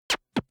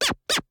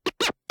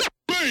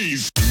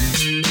freeze.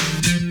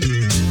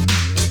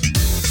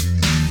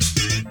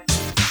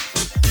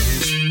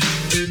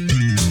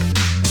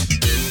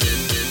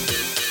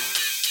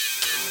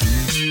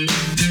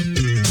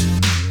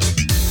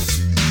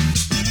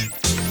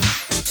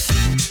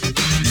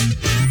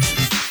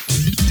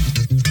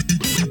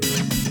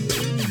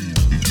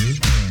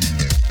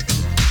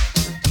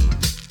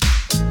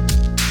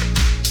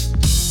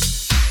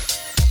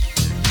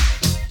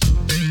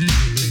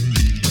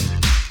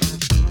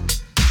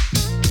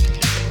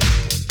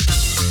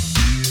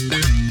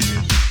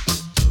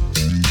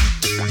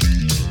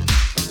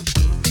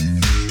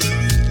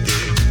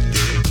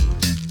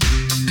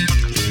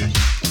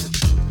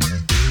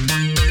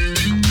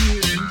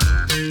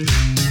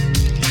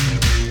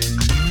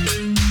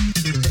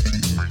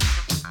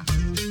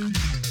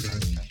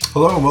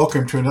 Hello and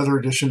welcome to another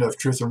edition of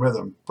Truth and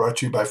Rhythm, brought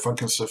to you by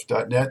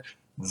FunknStuff.net.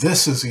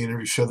 This is the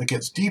interview show that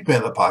gets deep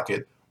in the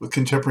pocket with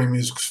contemporary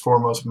music's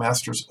foremost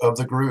masters of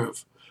the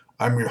groove.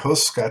 I'm your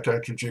host, Scott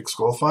Dr. Jake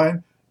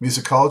Skolfine,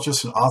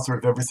 musicologist and author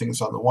of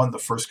Everything's on the One, the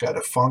First Guide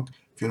to Funk.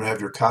 If you don't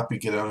have your copy,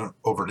 get on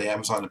over to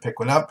Amazon and pick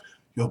one up.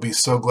 You'll be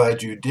so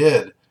glad you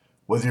did.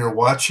 Whether you're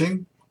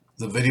watching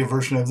the video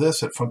version of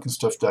this at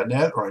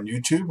FunknStuff.net or on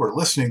YouTube, or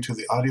listening to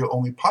the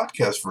audio-only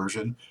podcast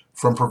version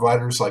from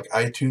providers like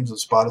iTunes and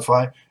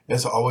Spotify,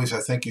 as always, I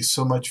thank you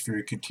so much for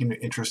your continued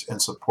interest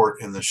and support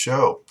in the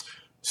show.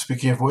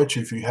 Speaking of which,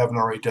 if you haven't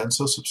already done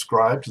so,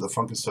 subscribe to the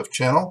Funk and Stuff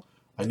channel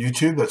on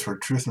YouTube. That's where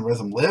Truth and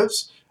Rhythm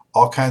lives.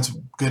 All kinds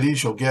of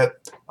goodies. You'll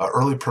get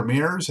early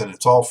premieres, and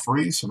it's all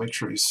free, so make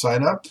sure you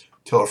sign up.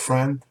 Tell a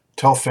friend,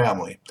 tell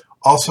family.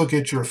 Also,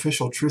 get your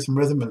official Truth and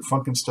Rhythm and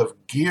Funk and Stuff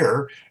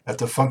gear at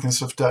the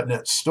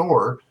FunknStuff.net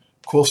store.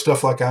 Cool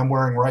stuff like I'm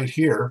wearing right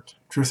here.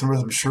 Truth and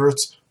Rhythm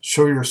shirts.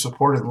 Show your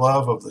support and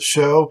love of the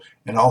show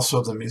and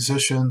also the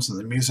musicians and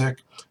the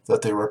music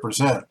that they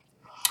represent.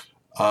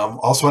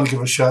 Also want to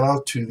give a shout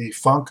out to the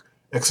Funk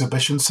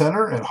Exhibition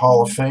Center and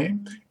Hall of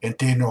Fame in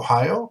Dayton,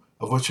 Ohio,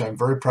 of which I'm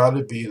very proud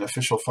to be an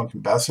official funk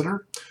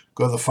ambassador.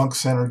 Go to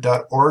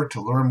thefunkcenter.org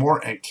to learn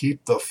more and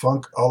keep the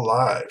funk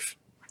alive.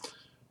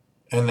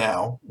 And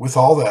now, with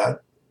all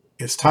that,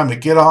 it's time to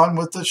get on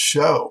with the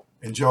show.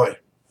 Enjoy.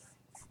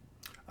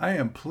 I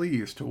am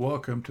pleased to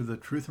welcome to the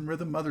Truth and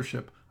Rhythm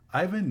Mothership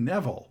Ivan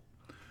Neville,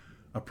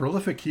 a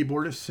prolific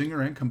keyboardist,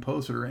 singer, and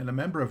composer, and a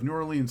member of New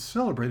Orleans'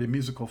 celebrated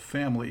musical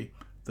family,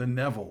 the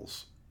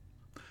Nevilles.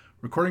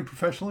 Recording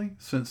professionally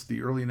since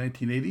the early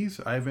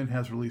 1980s, Ivan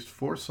has released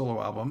 4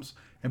 solo albums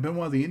and been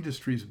one of the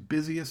industry's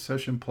busiest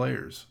session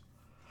players.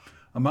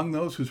 Among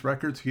those whose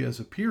records he has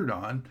appeared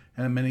on,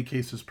 and in many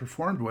cases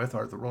performed with,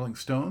 are the Rolling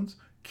Stones,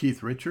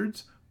 Keith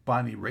Richards,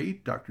 Bonnie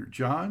Raitt, Dr.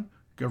 John,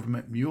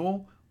 Government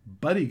Mule,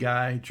 Buddy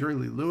Guy, Jerry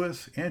Lee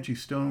Lewis, Angie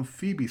Stone,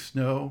 Phoebe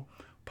Snow,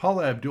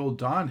 Paula Abdul,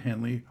 Don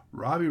Henley,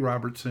 Robbie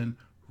Robertson,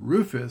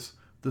 Rufus,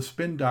 The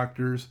Spin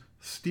Doctors,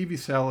 Stevie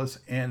Salas,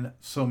 and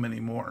so many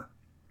more.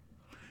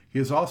 He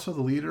is also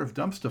the leader of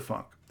Dumpsta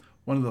Funk,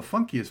 one of the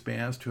funkiest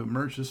bands to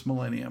emerge this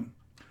millennium.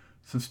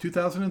 Since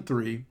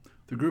 2003,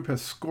 the group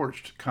has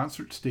scorched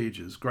concert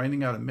stages,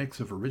 grinding out a mix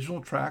of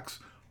original tracks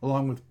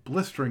along with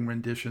blistering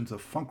renditions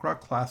of funk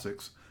rock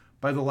classics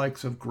by the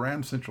likes of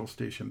Graham Central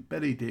Station,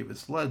 Betty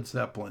Davis, Led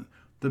Zeppelin,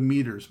 The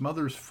Meters,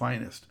 Mother's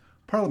Finest,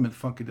 Parliament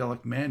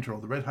Funkadelic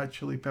Mandrill, the Red Hot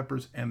Chili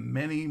Peppers, and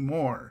many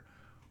more.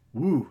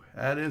 Woo,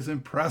 that is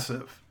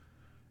impressive.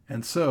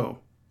 And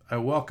so, I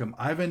welcome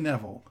Ivan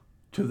Neville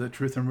to the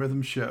Truth and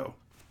Rhythm Show.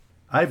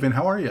 Ivan,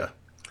 how are you?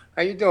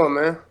 How you doing,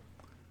 man?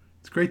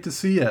 It's great to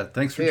see you.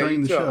 Thanks for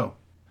joining the show.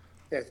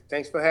 Yeah,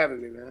 thanks for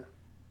having me, man.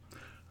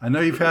 I know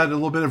you've had a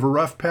little bit of a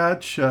rough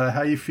patch.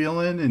 How you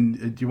feeling?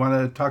 And do you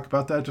want to talk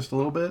about that just a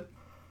little bit?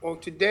 Well,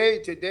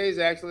 today's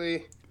actually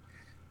a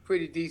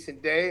pretty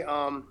decent day.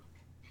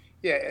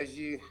 Yeah, as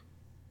you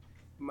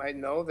might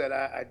know, that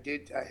I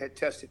had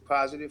tested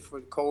positive for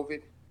the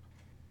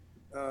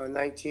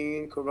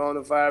COVID-19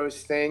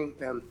 coronavirus thing.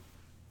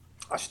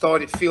 I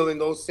started feeling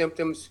those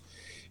symptoms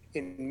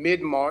in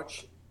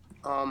mid-March.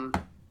 I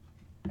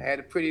had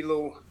a pretty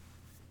rough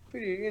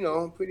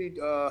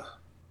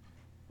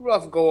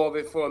go of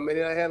it for a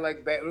minute. I had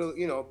like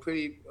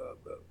pretty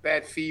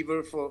bad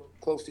fever for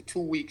close to 2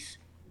 weeks.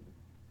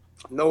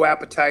 No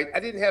appetite. I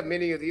didn't have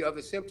many of the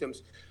other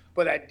symptoms,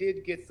 but I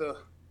did get the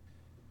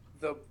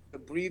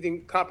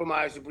breathing,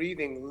 compromised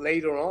breathing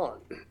later on.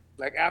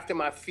 Like after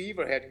my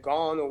fever had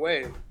gone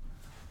away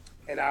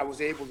and I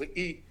was able to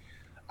eat,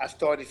 I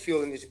started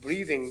feeling this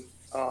breathing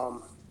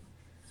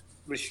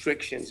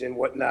restrictions and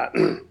whatnot.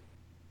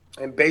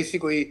 And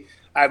basically,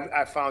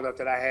 I found out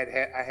that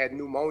I had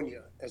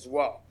pneumonia as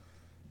well.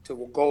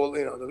 To go,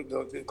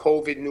 the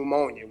COVID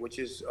pneumonia, which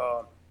is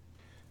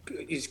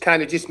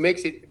kind of just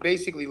makes it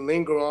basically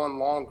linger on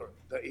longer,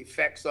 the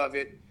effects of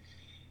it.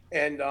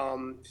 And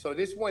so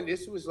this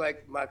was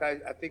like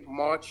I think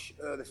March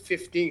the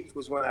 15th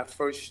was when I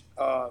first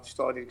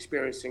started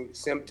experiencing the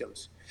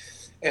symptoms.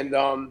 And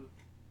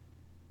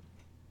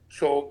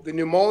so the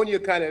pneumonia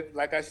kind of,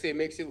 like I say,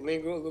 makes it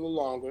linger a little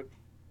longer.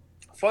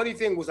 Funny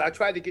thing was I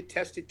tried to get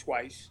tested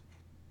twice,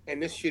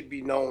 and this should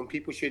be known.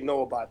 People should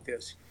know about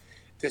this.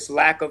 this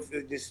lack of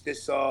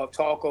this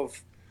talk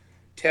of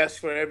tests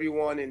for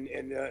everyone,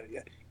 and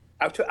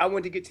I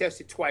went to get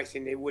tested twice,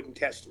 and they wouldn't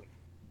test me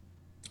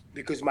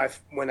because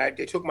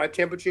they took my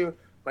temperature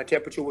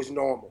was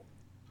normal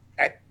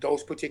at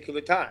those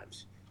particular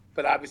times.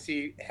 But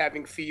obviously,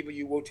 having fever,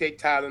 you will take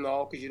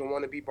Tylenol because you don't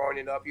want to be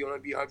burning up. You don't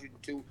want to be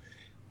 102.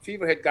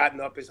 Fever had gotten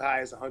up as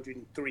high as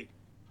 103.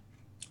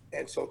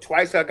 And so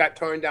twice I got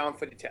turned down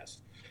for the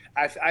test.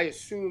 I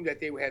assumed that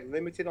they had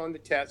limited on the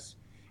tests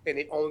and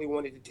they only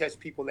wanted to test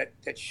people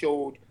that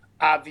showed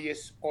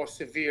obvious or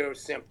severe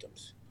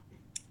symptoms.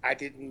 I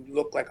didn't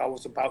look like I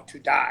was about to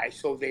die,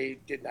 so they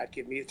did not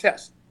give me a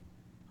test.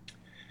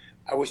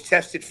 I was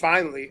tested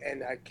finally,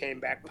 and I came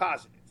back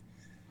positive.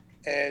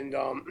 And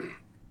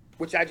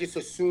which I just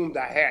assumed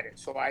I had it.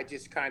 So I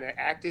just kind of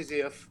act as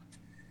if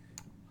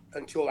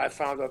until I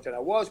found out that I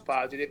was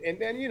positive. And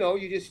then,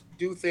 you just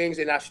do things.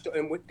 And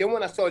then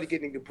when I started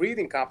getting the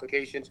breathing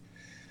complications,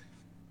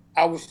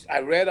 I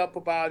read up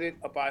about it,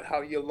 about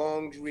how your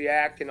lungs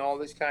react and all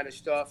this kind of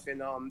stuff.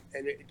 And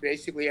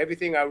basically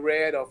everything I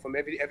read or from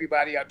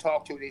everybody I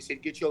talked to, they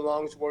said, get your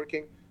lungs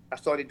working. I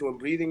started doing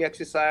breathing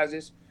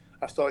exercises.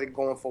 I started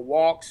going for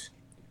walks,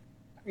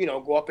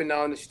 go up and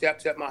down the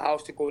steps at my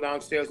house to go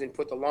downstairs and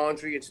put the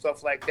laundry and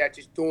stuff like that,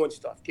 just doing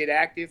stuff. Get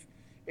active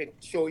and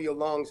show your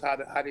lungs how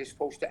they're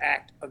supposed to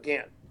act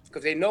again.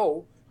 Because they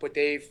know, but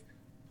they've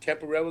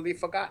temporarily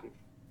forgotten.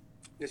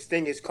 This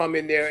thing has come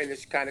in there and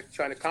it's kind of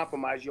trying to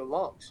compromise your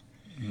lungs.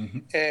 Mm-hmm.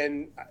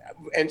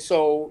 And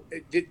so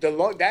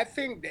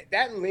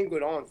that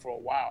lingered on for a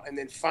while. And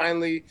then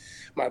finally,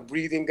 my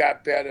breathing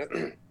got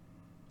better.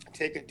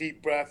 Take a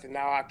deep breath, and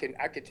now I can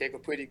take a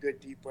pretty good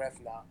deep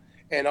breath now.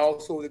 And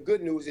also the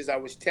good news is I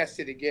was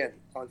tested again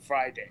on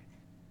Friday,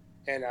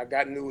 and I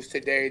got news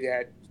today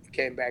that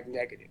came back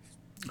negative.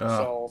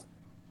 So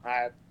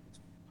I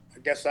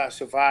guess I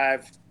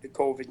survived the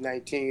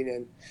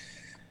COVID-19.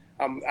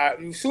 And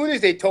as soon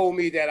as they told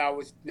me that I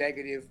was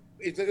negative,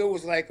 it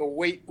was like a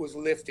weight was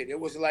lifted. It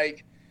was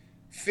like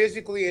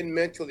physically and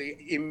mentally,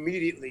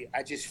 immediately,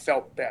 I just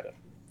felt better.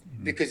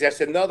 Mm-hmm. Because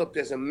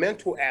there's a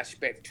mental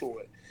aspect to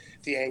it.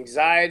 The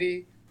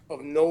anxiety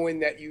of knowing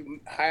that you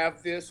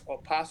have this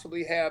or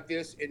possibly have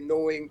this, and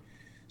knowing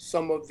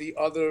some of the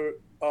other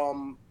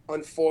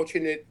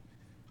unfortunate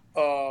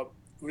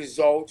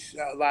results.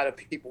 A lot of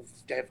people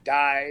have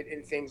died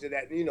and things of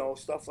that,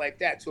 stuff like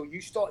that. So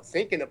you start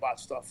thinking about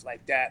stuff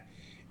like that,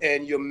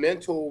 and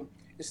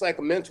it's like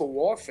a mental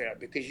warfare,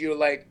 because you're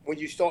like, when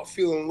you start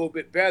feeling a little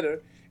bit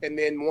better, and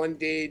then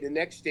the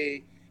next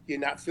day, you're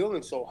not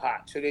feeling so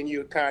hot. So then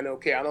you're kind of,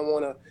 okay, I don't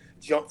want to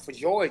jump for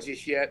joy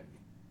just yet,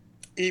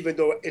 even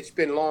though it's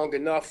been long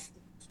enough,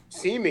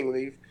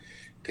 seemingly,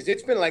 because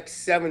it's been like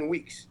 7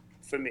 weeks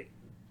for me.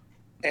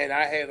 And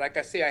I had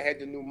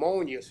the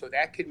pneumonia, so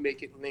that could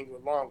make it linger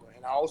longer.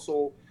 And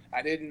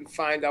I didn't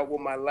find out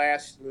what my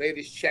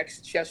latest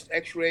chest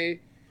x-ray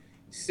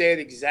said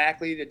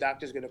exactly. The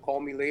doctor's going to call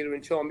me later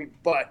and tell me.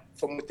 But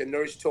from what the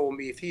nurse told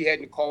me, if he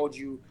hadn't called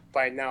you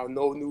by now,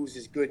 no news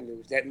is good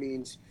news. That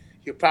means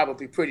you're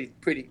probably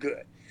pretty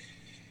good.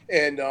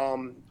 And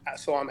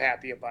so I'm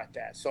happy about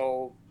that.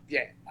 So,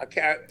 yeah,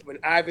 when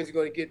Ivan's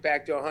going to get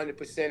back to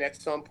 100% at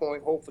some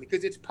point, hopefully,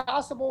 because it's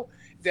possible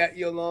that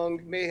your lung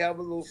may have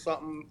a little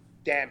something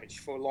damaged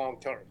for long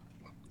term.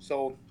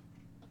 So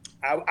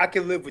I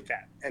can live with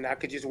that, and I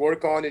could just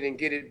work on it and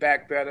get it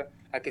back better.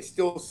 I can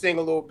still sing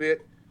a little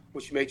bit,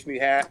 which makes me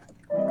happy.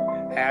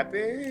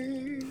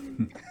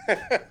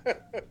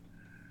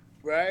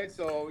 Right?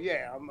 So,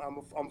 yeah,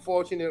 I'm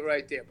fortunate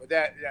right there. But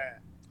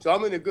so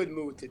I'm in a good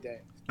mood today.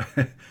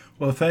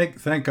 Well,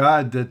 thank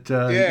God that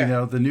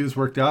the news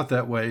worked out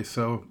that way.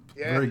 So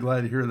very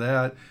glad to hear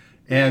that,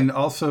 and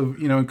also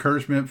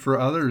encouragement for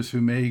others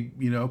who may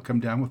come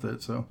down with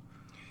it. So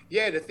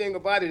the thing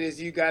about it is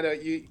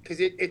because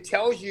it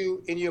tells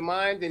you in your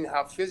mind and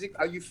how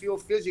you feel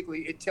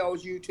physically. It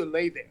tells you to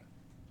lay there.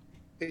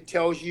 It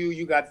tells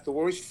you got the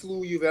worst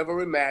flu you've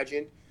ever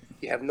imagined.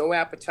 You have no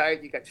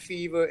appetite. You got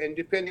fever, and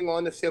depending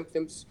on the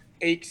symptoms,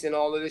 aches and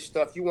all of this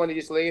stuff, you want to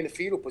just lay in the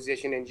fetal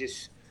position and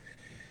just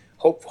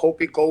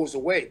hope it goes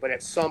away. But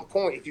at some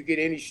point, if you get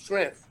any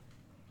strength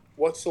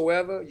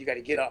whatsoever, you got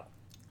to get up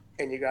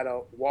and you got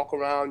to walk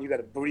around. You got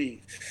to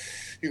breathe.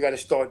 You got to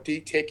start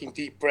taking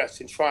deep breaths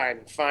and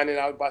finding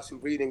out about some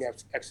breathing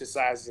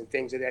exercises and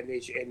things of that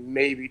nature. And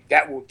maybe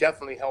that will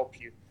definitely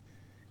help you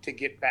to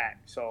get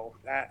back. So,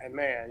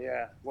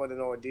 what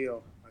an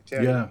ordeal. I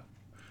tell you. Yeah.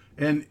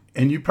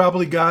 And you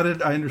probably got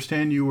it. I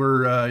understand you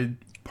were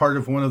part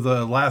of one of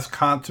the last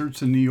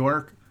concerts in New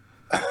York.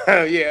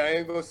 Yeah, I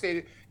ain't gonna say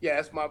that. Yeah,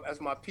 that's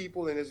my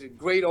people, and it's a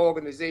great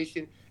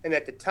organization. And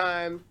at the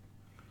time,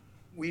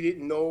 we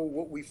didn't know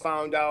what we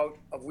found out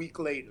a week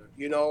later.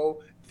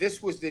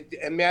 This was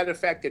a matter of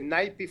fact, the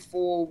night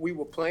before we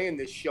were playing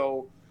this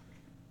show,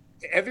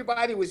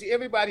 everybody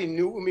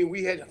knew. I mean,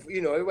 we had,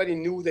 everybody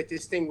knew that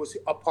this thing was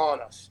upon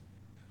us,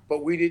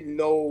 but we didn't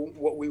know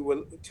what we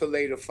were to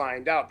later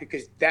find out,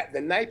 because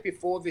the night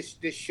before this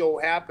show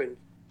happened,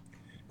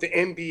 the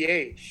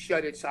NBA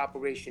shut its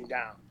operation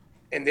down.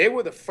 And they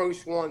were the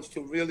first ones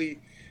to really,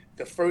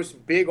 the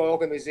first big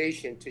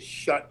organization to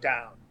shut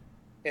down.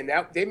 And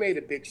that they made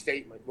a big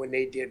statement when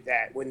they did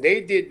that. When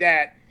they did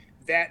that,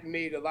 that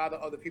made a lot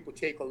of other people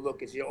take a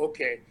look and say,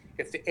 okay,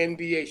 if the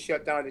NBA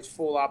shut down its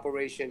full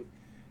operation,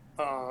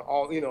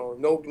 all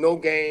no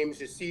games.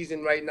 The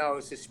season right now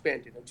is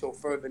suspended until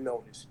further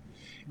notice.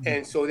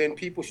 And so then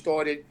people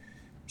started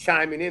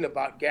chiming in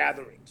about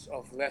gatherings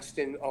of less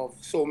than of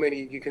so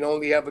many. You can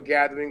only have a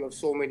gathering of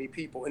so many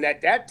people. And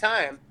at that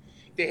time,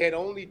 they had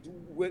only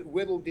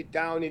whittled it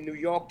down in New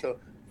York to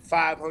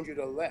 500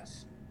 or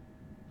less.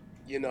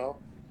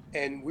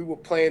 And we were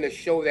playing a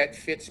show that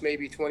fits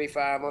maybe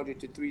 2,500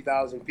 to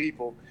 3,000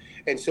 people.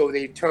 And so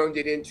they turned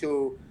it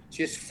into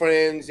just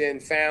friends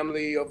and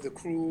family of the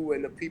crew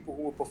and the people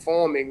who were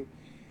performing,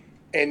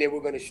 and they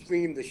were going to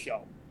stream the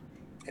show.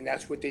 And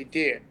that's what they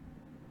did.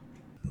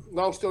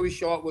 Long story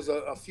short, was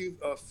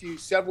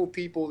several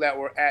people that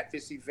were at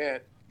this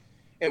event,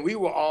 and we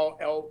were all,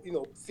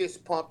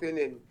 fist pumping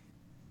and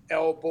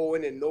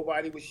elbowing, and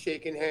nobody was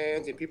shaking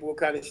hands, and people were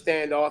kind of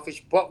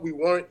standoffish, but we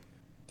weren't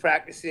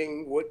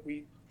practicing what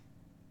we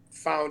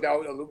found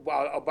out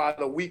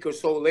about a week or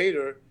so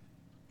later,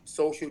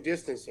 social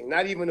distancing.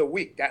 Not even a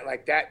week. By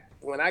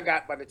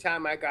the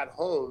time I got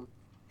home,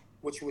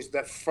 which was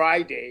the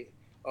Friday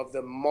of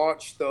the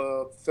March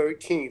the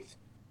 13th,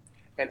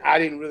 and I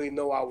didn't really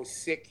know I was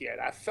sick yet.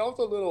 I felt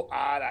a little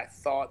odd, I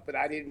thought, but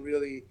I didn't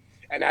really,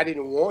 and I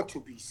didn't want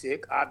to be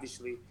sick,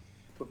 obviously.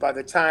 But by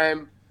the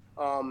time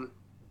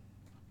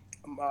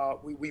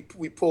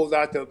we pulled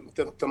out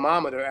the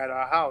thermometer at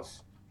our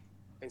house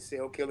and said,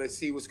 okay, let's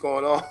see what's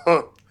going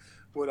on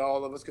with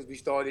all of us, because we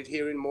started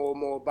hearing more and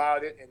more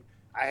about it, and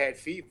I had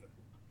fever.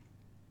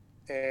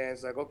 And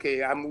it's like,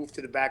 okay, I moved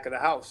to the back of the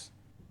house.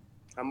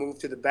 I moved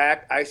to the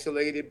back,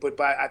 isolated, but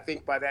I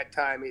think by that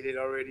time it had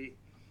already,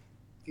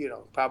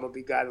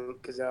 probably got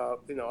it, because,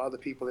 other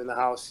people in the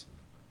house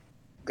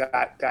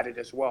got it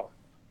as well.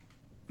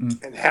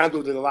 And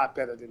handled it a lot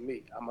better than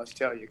me, I must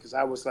tell you, because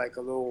I was like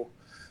a little,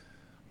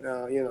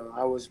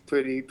 I was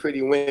pretty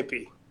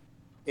wimpy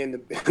in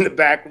the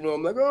back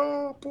room, like,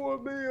 oh, poor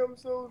me, I'm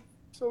so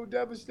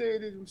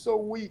devastated, I'm so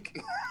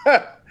weak.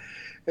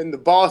 And the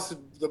boss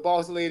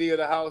lady of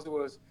the house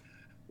was,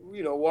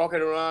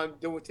 walking around,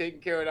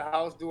 taking care of the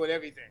house, doing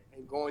everything,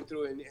 and going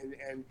through,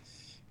 and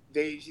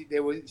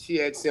she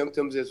had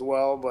symptoms as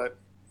well, but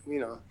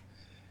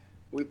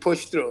we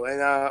pushed through,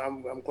 and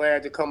I'm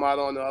glad to come out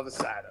on the other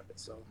side of it.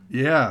 So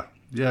yeah,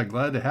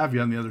 glad to have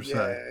you on the other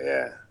side.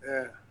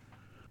 Yeah.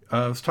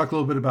 Let's talk a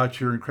little bit about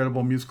your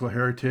incredible musical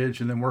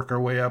heritage, and then work our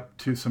way up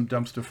to some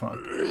dumpster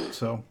funk.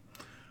 So,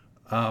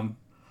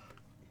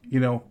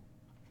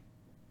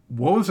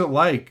 what was it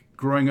like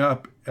growing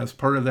up as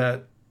part of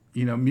that,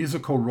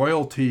 musical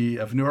royalty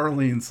of New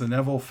Orleans, the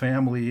Neville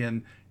family,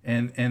 and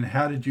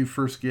how did you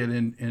first get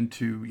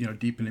into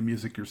deep into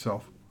music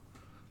yourself?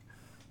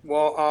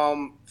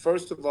 Well,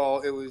 first of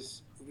all, it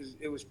was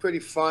pretty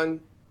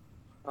fun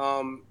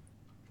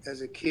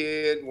as a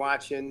kid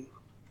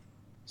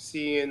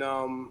seeing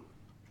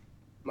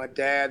my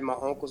dad, my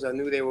uncles. I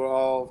knew they were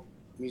all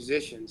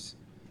musicians,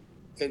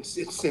 and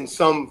it's in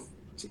some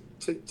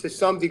to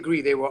some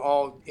degree they were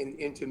all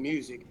into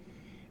music,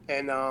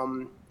 and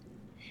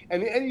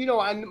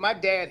my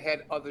dad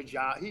had other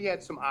jobs. He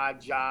had some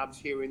odd jobs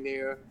here and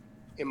there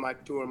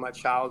during my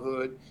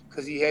childhood,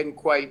 because he hadn't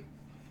quite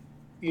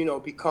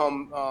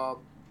become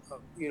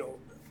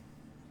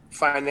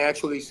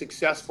financially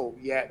successful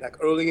yet. Like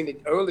early in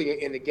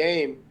the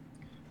game,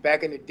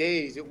 back in the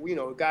days,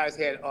 guys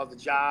had other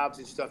jobs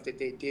and stuff that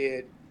they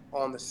did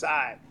on the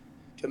side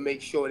to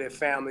make sure their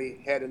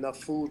family had enough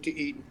food to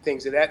eat and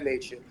things of that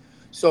nature.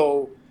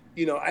 So,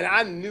 and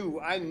I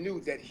knew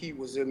that he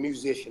was a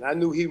musician. I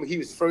knew he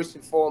was first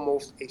and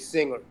foremost a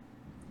singer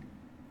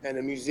and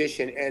a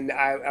musician. And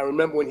I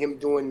remember when him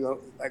doing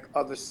like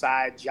other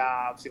side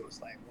jobs, it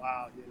was like,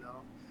 wow,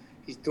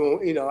 he's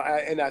doing,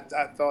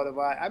 I thought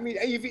about,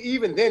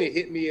 even then it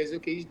hit me as,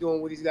 okay, he's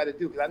doing what he's got to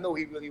do, because I know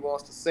he really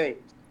wants to sing.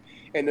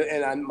 And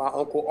my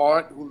Uncle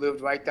Art, who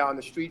lived right down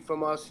the street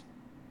from us,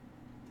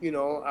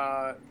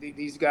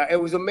 these guys,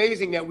 it was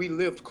amazing that we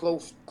lived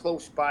close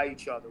by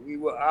each other. We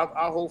were,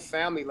 our whole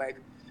family, like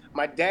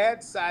my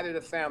dad's side of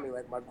the family,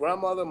 like my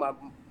grandmother,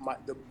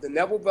 the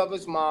Neville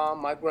brothers' mom,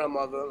 my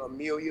grandmother,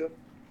 Amelia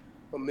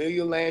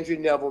Landry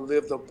Neville,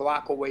 lived a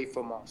block away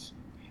from us.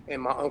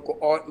 And my Uncle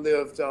Art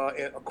lived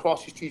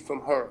across the street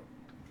from her.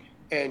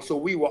 And so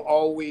we were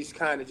always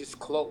kind of just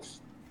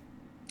close.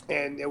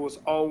 And there was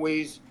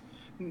always,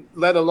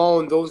 let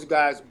alone those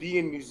guys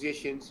being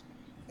musicians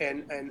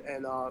and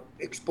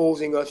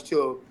exposing us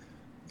to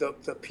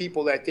the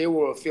people that they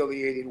were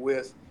affiliated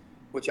with,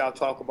 which I'll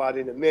talk about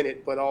in a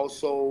minute, but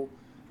also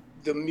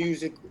the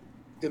music,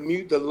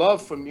 the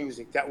love for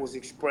music that was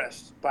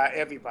expressed by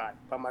everybody,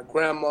 by my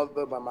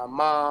grandmother, by my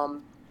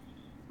mom,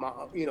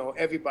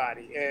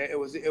 everybody. And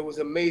it was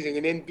amazing.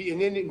 And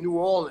then New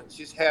Orleans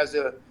just has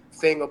a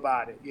thing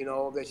about it,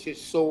 that's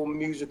just so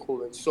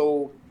musical and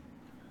so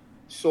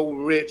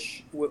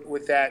rich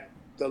with that,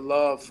 the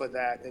love for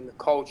that and the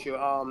culture.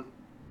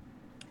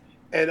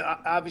 And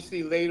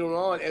obviously later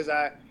on,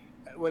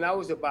 when I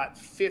was about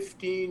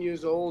 15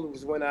 years old,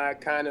 was when I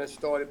kind of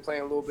started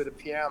playing a little bit of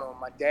piano.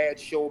 My dad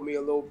showed me a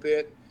little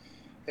bit,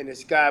 and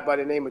this guy by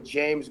the name of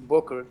James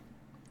Booker,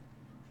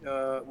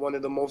 one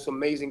of the most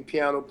amazing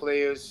piano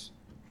players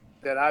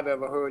that I've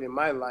ever heard in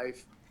my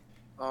life.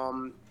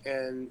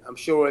 And I'm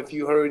sure if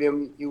you heard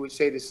him, you would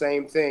say the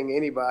same thing.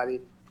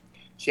 Anybody.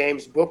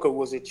 James Booker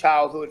was a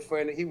childhood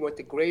friend. He went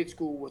to grade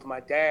school with my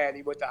dad.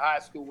 He went to high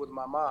school with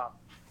my mom.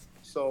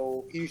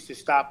 So he used to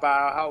stop by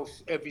our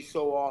house every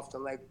so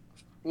often, like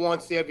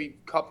once every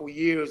couple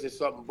years or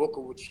something.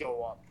 Booker would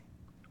show up.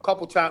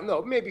 Couple times,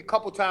 no, maybe a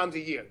couple times a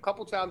year.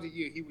 Couple times a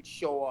year, he would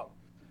show up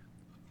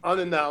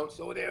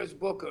unannounced. Oh, there's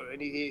Booker,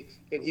 and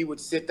he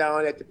would sit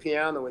down at the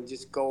piano and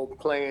just go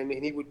playing,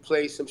 and he would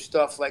play some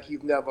stuff like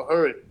you've never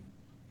heard.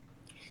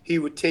 He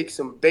would take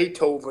some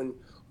Beethoven,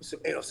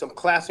 some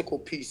classical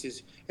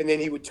pieces, and then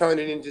he would turn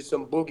it into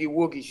some boogie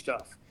woogie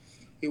stuff.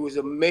 He was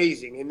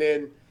amazing. And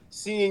then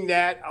seeing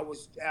that, I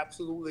was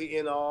absolutely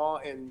in awe.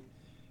 And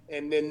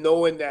then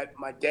knowing that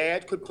my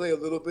dad could play a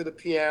little bit of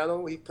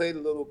piano, he played a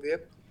little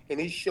bit, and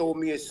he showed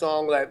me a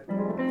song like.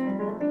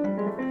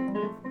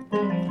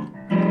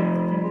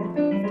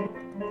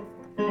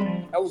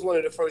 That was one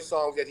of the first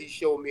songs that he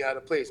showed me how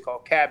to play. It's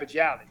called Cabbage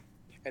Alley.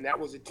 And that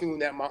was a tune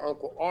that my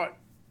Uncle Art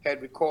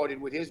had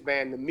recorded with his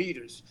band, The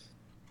Meters.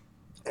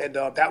 And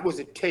that was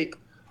a take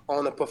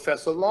on a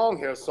Professor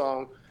Longhair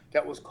song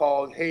that was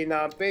called Hey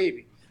Now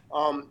Baby.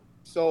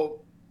 So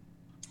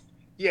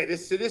yeah,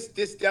 this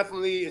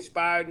definitely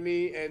inspired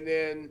me. And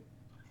then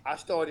I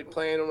started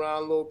playing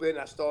around a little bit, and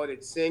I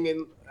started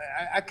singing.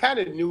 I kind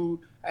of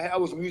knew I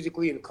was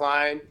musically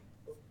inclined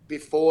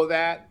before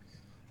that,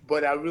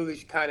 but I really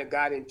kind of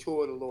got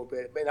into it a little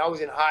bit. Man, I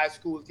was in high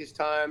school at this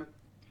time.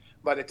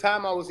 By the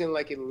time I was in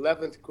like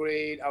 11th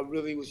grade, I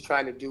really was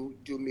trying to do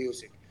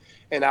music.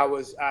 And I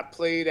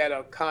played at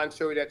a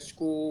concert at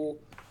school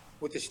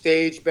with the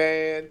stage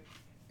band,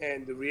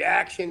 and the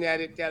reaction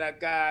that I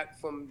got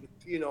from,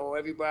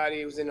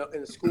 everybody. It was in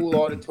a school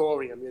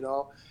auditorium,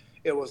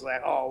 it was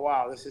like, oh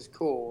wow, this is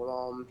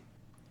cool.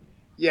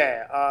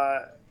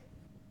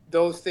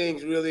 Those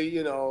things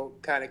really,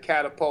 kind of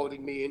catapulted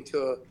me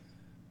into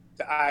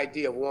the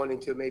idea of wanting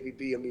to maybe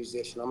be a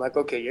musician. I'm like,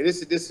 okay, yeah,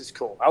 this is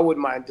cool. I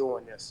wouldn't mind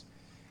doing this.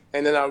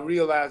 And then I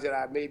realized that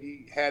I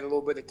maybe had a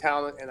little bit of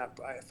talent, and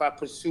if I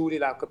pursued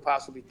it, I could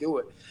possibly do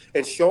it.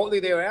 And shortly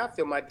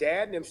thereafter, my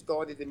dad and them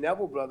started the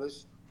Neville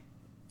Brothers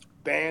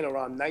band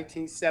around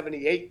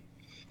 1978,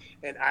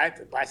 and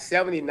by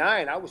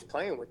 79 I was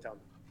playing with them.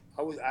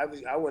 I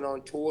went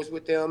on tours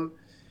with them,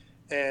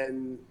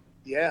 and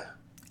yeah.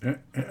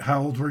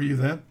 How old were you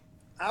then?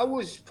 I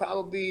was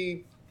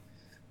probably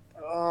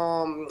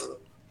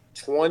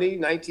 20,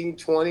 19,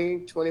 20,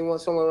 21,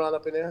 somewhere around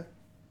up in there.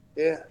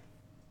 Yeah.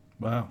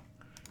 Wow.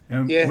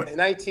 Yeah,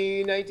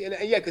 19, yeah,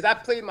 because I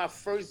played my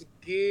first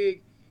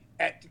gig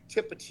at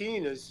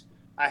Tipitina's.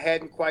 I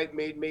hadn't quite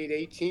made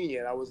 18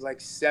 yet. I was like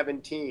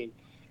 17,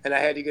 and I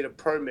had to get a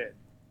permit.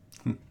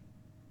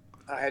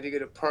 I had to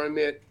get a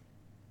permit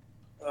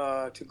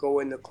to go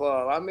in the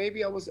club.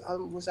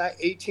 Was I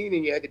 18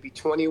 and you had to be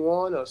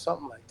 21 or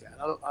something like that.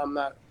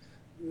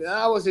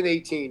 I wasn't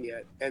 18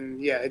 yet,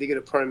 and yeah, I had to get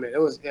a permit. It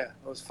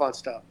was fun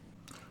stuff.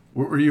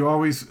 Were you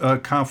always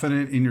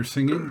confident in your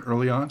singing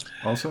early on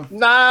also?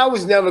 Nah, I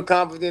was never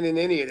confident in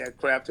any of that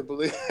crap, to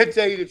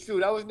tell you the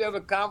truth. I was never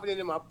confident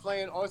in my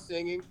playing or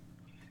singing,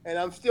 and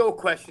I'm still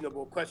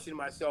questioning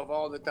myself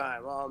all the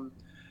time.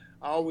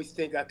 I always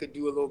think I could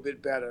do a little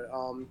bit better.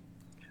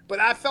 But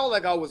I felt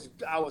like I was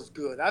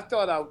good. I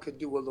thought I could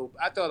do a little.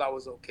 I thought I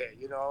was okay.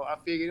 I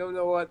figured, you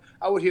know what?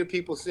 I would hear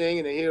people sing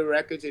and hear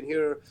records and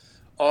hear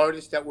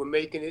artists that were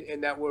making it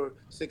and that were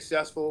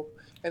successful.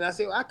 And I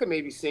said, well, I could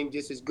maybe sing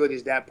just as good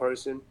as that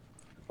person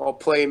or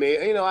play me.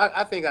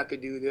 I think I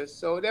could do this.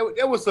 So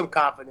there was some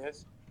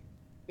confidence.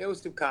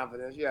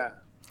 Yeah.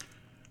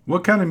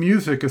 What kind of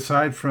music,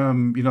 aside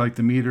from, like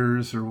the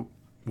Meters or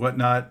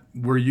whatnot,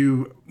 were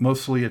you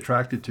mostly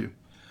attracted to?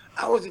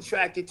 I was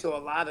attracted to a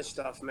lot of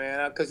stuff,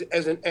 man, because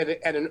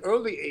at an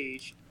early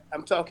age,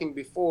 I'm talking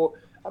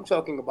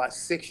about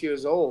 6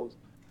 years old,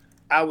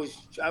 I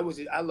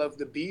loved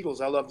the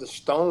Beatles. I loved the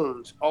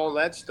Stones, all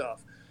that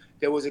stuff.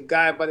 There was a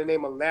guy by the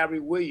name of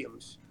Larry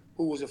Williams,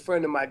 who was a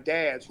friend of my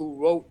dad's,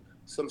 who wrote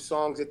some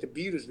songs that the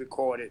Beatles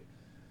recorded.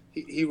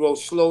 He wrote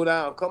Slow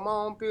Down. Come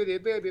on, pretty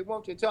baby,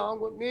 won't you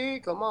talk with me?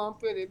 Come on,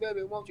 pretty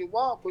baby, won't you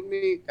walk with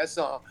me? That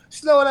song.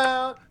 Slow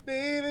down,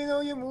 baby,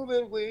 know you're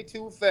moving way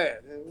too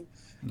fast.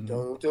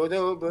 Don't.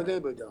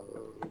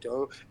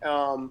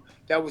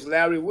 That was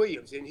Larry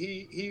Williams, and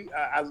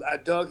I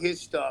dug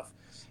his stuff.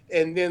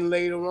 And then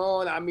later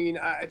on, I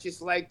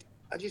just liked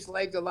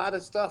a lot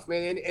of stuff,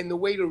 man. And the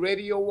way the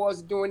radio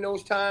was during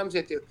those times,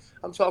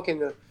 I'm talking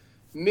the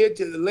mid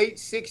to the late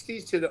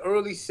 60s to the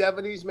early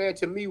 70s, man,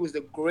 to me was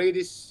the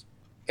greatest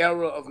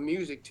era of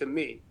music to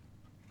me.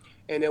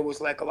 And there was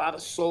like a lot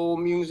of soul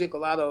music, a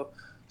lot of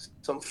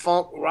some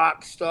funk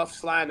rock stuff,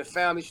 Sly and the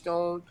Family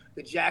Stone,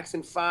 the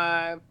Jackson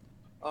 5,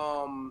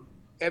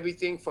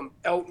 everything from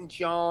Elton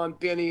John,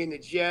 Benny and the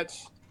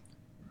Jets,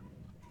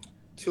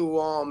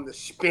 to the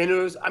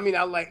Spinners. I mean,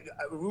 I like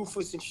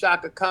Rufus and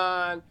Shaka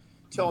Khan.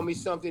 Tell Me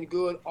Something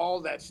Good.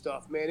 All that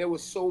stuff, man. There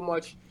was so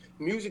much.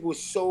 Music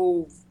was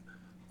so.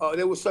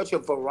 There was such a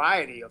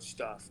variety of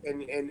stuff,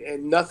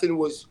 and nothing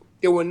was.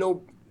 There were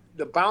no.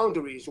 The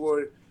boundaries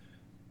were,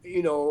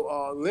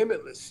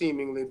 limitless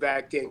seemingly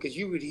back then, because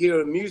you would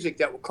hear music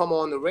that would come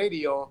on the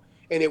radio,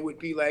 and it would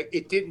be like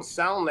it didn't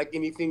sound like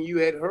anything you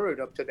had heard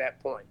up to that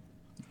point,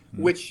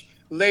 which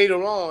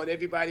later on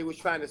everybody was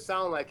trying to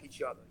sound like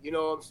each other. You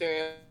know what I'm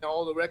saying?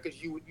 All the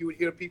records you would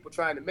hear people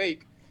trying to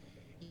make,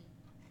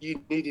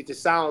 you needed to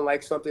sound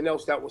like something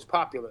else that was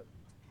popular.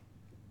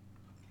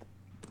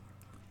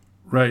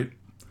 Right.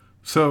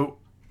 So,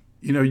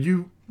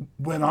 you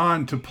went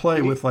on to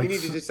play with like. You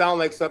needed to sound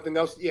like something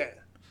else. Yeah.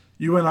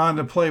 You went on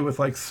to play with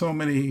like so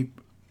many,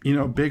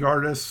 big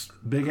artists,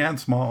 big and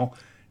small,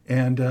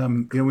 and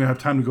we don't have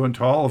time to go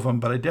into all of them,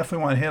 but I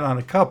definitely want to hit on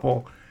a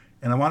couple,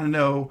 and I want to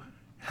know,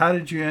 how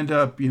did you end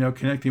up,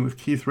 connecting with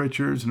Keith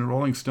Richards and the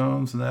Rolling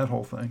Stones and that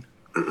whole thing?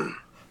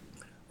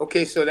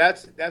 Okay, so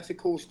that's a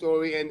cool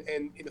story,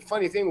 and the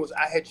funny thing was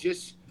I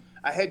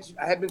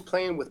had been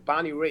playing with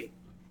Bonnie Raitt,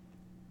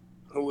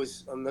 who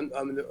was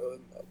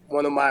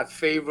one of my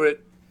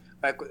favorite.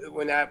 Like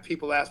when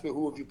people ask me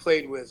who have you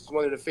played with, it's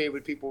one of the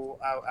favorite people.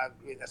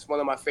 That's one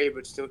of my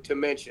favorites to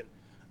mention.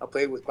 I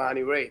played with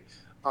Bonnie Raitt.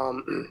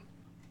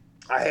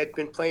 I had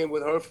been playing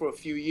with her for a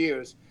few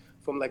years,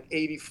 from like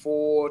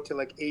 '84 to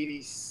like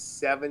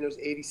 '87 or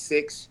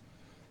 '86,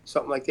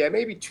 something like that.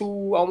 Maybe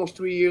almost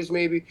 3 years,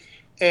 maybe.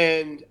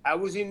 And I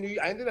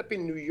ended up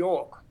in New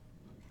York,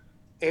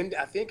 and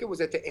I think it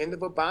was at the end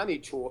of a Bonnie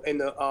tour. And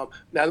now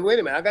wait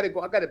a minute,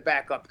 I gotta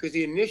back up, because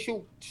the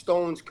initial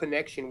Stones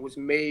connection was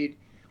made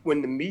when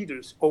the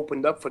Meters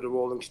opened up for the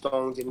Rolling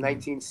Stones in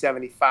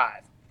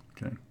 1975.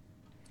 Okay.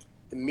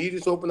 The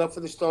Meters opened up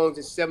for the Stones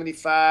in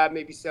 75,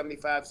 maybe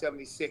 75,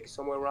 76,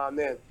 somewhere around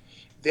then.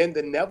 Then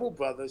the Neville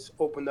Brothers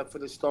opened up for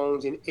the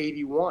Stones in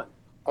 81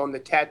 on the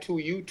Tattoo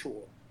You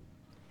tour.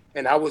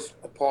 And I was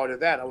a part of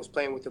that. I was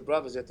playing with the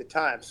brothers at the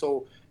time.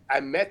 So I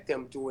met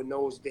them during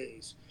those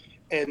days.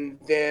 And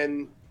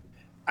then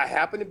I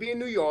happened to be in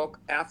New York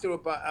after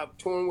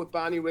touring with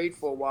Bonnie Raitt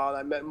for a while.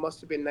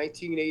 Must have been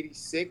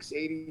 1986,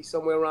 80,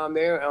 somewhere around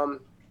there.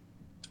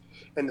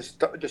 And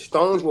the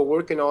Stones were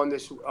working on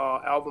this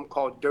album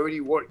called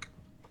Dirty Work.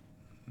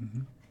 Mm-hmm.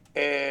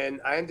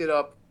 And I ended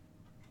up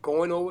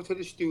going over to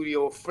the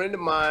studio. A friend of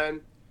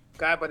mine, a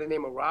guy by the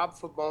name of Rob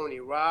Faboni.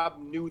 Rob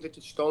knew that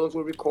the Stones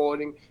were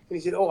recording. And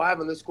he said, "Oh,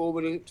 Ivan, let's go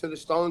over to the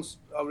Stones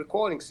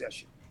recording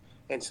session."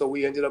 And so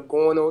we ended up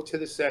going over to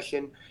the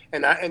session.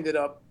 And I ended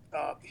up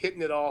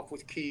hitting it off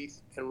with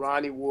Keith and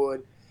Ronnie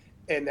Wood,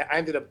 and I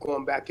ended up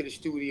going back to the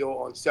studio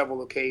on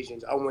several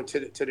occasions. I went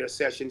to their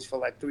sessions for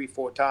like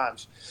 3-4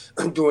 times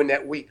during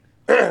that week.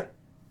 And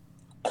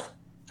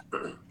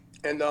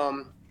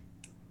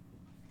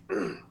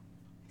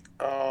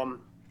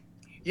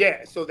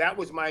yeah, so that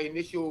was my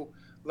initial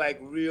like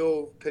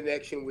real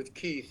connection with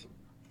Keith.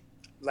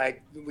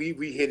 Like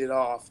we hit it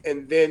off,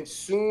 and then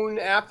soon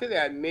after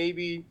that,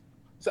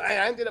 so I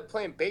ended up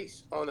playing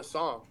bass on a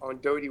song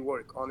on Dirty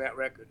Work on that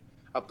record.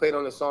 I played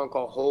on a song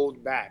called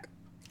Hold Back.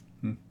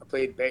 I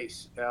played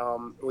bass,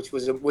 which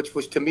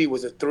was to me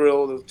was a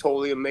thrill. It was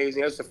totally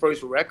amazing. That was the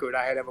first record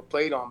I had ever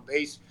played on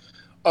bass,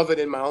 other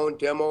than my own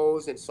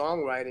demos and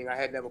songwriting. I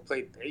had never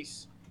played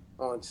bass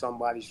on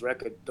somebody's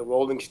record. The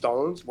Rolling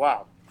Stones,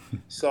 wow.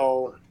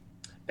 So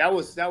that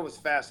was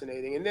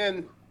fascinating. And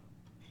then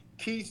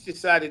Keith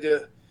decided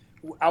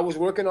I was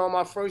working on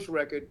my first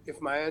record, If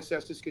My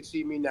Ancestors Could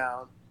See Me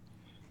Now.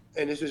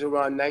 And this was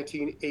around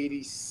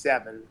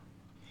 1987,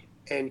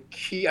 and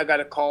I got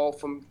a call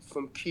from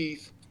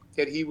Keith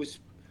that he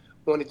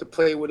wanted to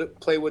play with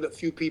a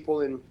few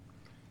people, and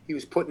he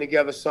was putting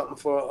together something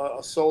for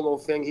a solo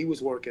thing he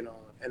was working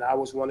on, and I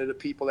was one of the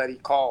people that he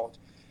called,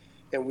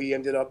 and we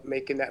ended up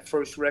making that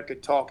first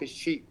record, Talk Is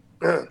Cheap,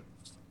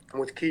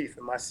 with Keith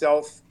and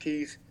myself,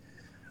 Keith,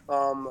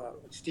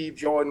 Steve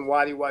Jordan,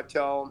 Waddy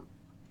Wachtel,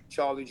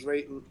 Charlie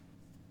Drayton.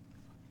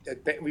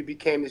 We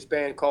became this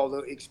band called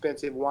the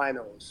Expensive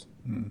Winos.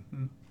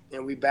 Mm-hmm.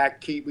 And we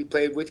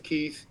played with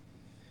Keith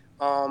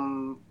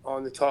on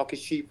the Talk Is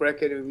Cheap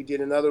record, and we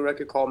did another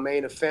record called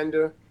Main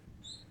Offender,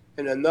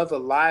 and another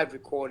live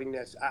recording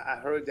I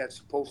heard that's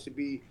supposed to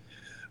be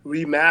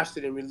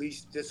remastered and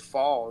released this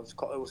fall. It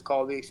was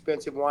called The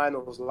Expensive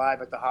Winos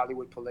Live at the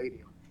Hollywood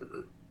Palladium.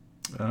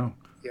 Oh.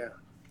 Yeah.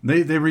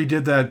 They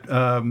redid that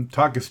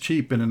Talk Is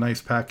Cheap in a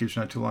nice package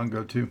not too long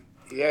ago too.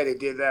 Yeah, they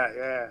did that.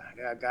 Yeah,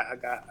 I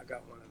got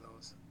one of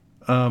those.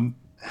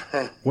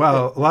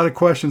 Wow, a lot of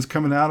questions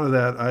coming out of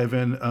that,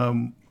 Ivan.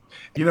 I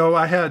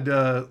had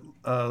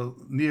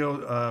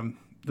Neo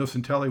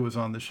Nocentelli was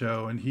on the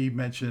show, and he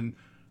mentioned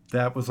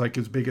that was like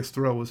his biggest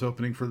thrill was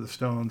opening for the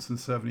Stones in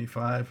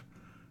 '75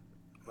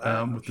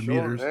 with the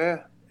Meters.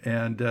 Yeah.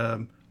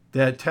 And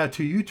that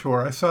Tattoo You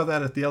tour, I saw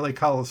that at the LA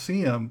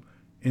Coliseum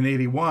in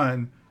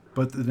 '81,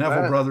 but the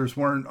Neville Brothers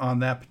weren't on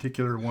that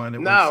particular one.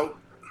 It was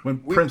when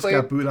Prince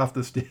got booed off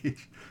the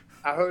stage.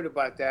 I heard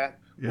about that.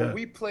 Yeah. Well,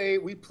 we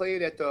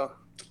played at the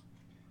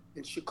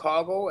in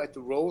Chicago at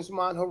the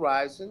Rosemont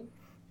Horizon,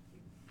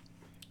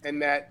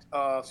 and at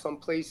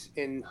someplace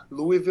in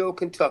Louisville,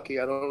 Kentucky.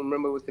 I don't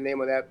remember what the name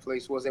of that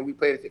place was. And we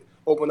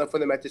opened up for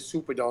them at the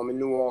Superdome in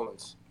New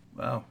Orleans.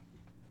 Wow.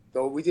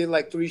 So we did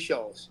like 3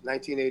 shows,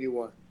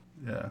 1981.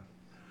 Yeah.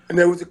 And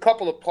there was a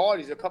couple of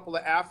parties, a couple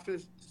of after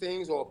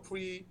things or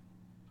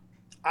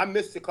I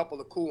missed a couple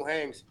of cool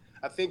hangs.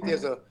 I think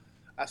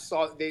I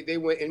saw they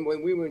went, and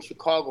when we were in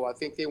Chicago, I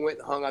think they went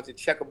and hung out the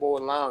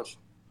Checkerboard Lounge.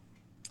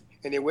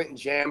 And they went and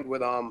jammed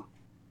with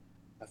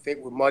I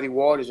think with Muddy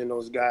Waters and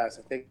those guys.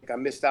 I think I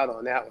missed out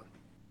on that one.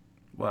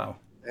 Wow.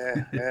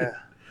 Yeah.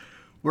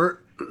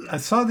 I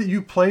saw that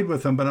you played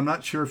with them, but I'm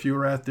not sure if you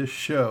were at this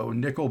show,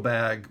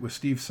 Nickelbag with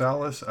Steve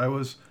Salas. I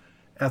was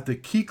at the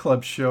Key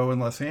Club show in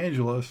Los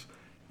Angeles,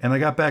 and I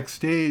got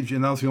backstage,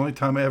 and that was the only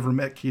time I ever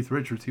met Keith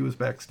Richards. He was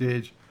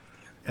backstage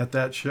at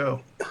that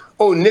show.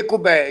 Oh,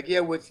 Nickelbag,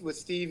 yeah, with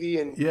Stevie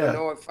and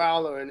Bernard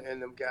Fowler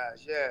and them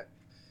guys, yeah.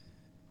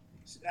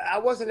 I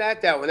wasn't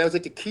at that one. That was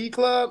at the Key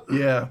Club.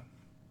 Yeah.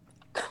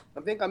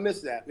 I think I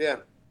missed that. Yeah.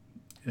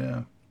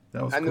 Yeah,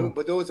 that was. I knew, cool.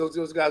 but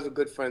those guys were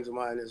good friends of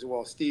mine as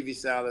well. Stevie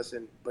Salas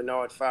and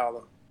Bernard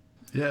Fowler.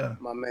 Yeah.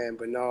 My man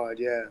Bernard.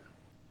 Yeah.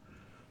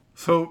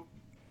 So,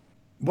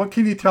 what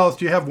can you tell us?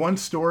 Do you have one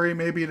story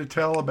maybe to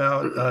tell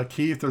about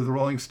Keith or the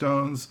Rolling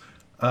Stones?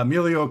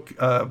 Emilio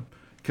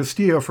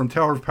Castillo from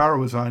Tower of Power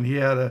was on. He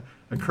had a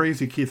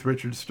crazy Keith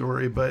Richards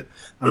story, but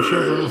I'm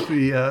sure there must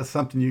be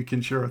something you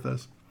can share with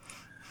us.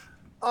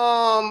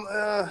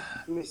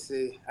 Let me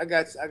see. I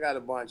got a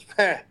bunch.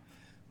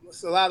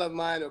 So a lot of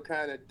mine are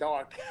kind of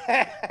dark.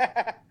 Let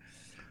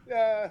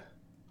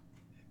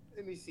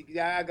me see.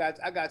 Yeah,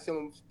 I got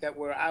some that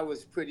where I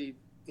was pretty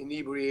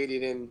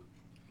inebriated and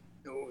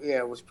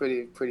it was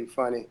pretty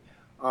funny.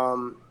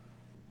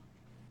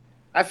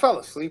 I fell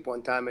asleep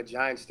one time at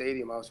Giant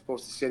Stadium. I was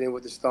supposed to sit in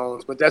with the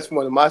Stones, but that's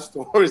one of my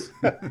stories.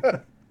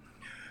 That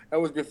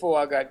was before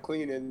I got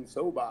clean and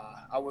sober.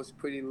 I was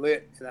pretty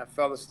lit, and I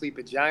fell asleep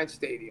at Giant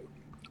Stadium.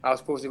 I was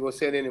supposed to go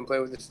sit in and play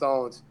with the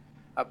Stones.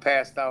 I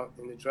passed out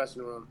in the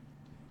dressing room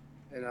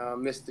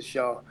and missed the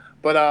show.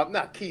 But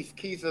not Keith.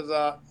 Keith is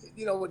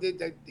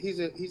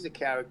he's a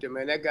character,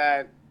 man. That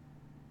guy.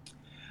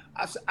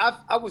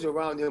 I was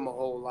around him a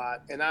whole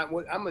lot, and I'm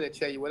going to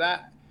tell you what I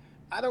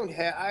don't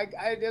have.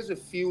 There's a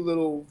few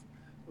little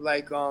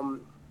I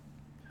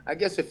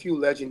guess a few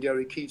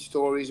legendary Keith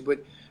stories,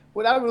 but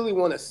what I really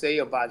want to say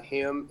about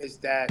him is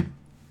that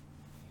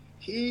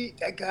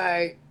that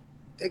guy.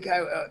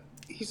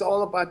 He's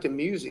all about the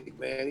music,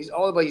 man. He's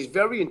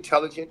very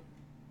intelligent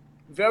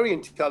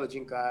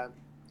guy,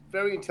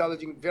 very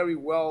intelligent, very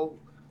well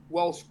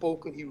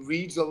spoken. He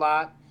reads a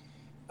lot.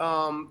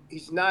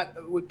 He's not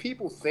what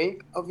people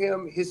think of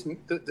him.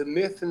 The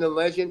myth and the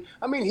legend.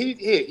 I mean,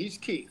 he's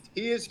Keith.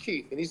 He is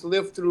Keith, and he's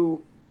lived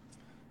through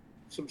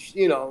some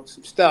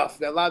stuff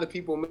that a lot of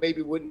people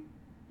maybe wouldn't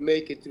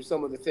make it through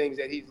some of the things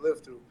that he's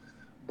lived through.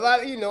 But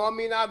I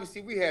mean,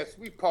 obviously we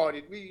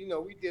partied.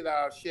 We did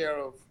our share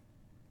of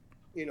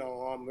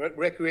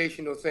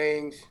recreational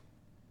things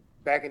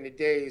back in the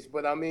days.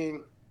 But I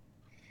mean,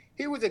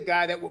 he was a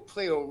guy that would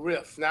play a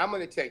riff. Now I'm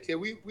going to tell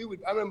you,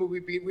 I remember we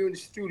were in the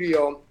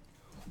studio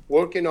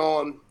working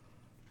on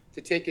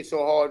the Take It So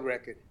Hard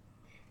record,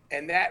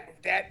 and that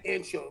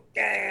intro,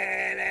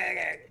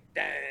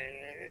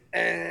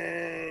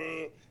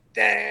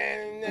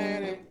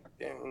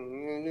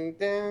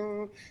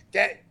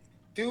 that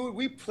dude,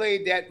 we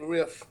played that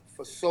riff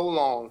for so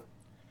long.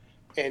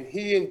 And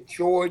he and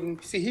Jordan,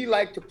 he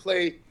liked to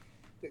play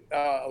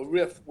a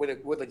riff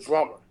with a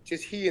drummer,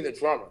 just he and the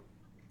drummer.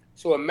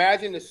 So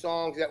imagine the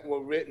songs that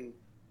were written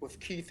with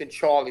Keith and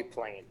Charlie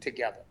playing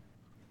together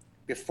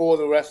before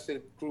the rest of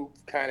the group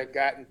kind of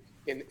got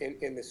in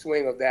the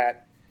swing of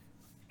that.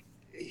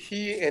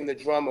 He and the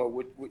drummer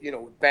would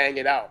bang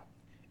it out.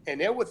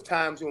 And there was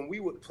times when we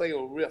would play a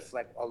riff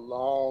like a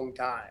long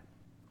time,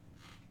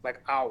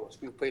 like hours.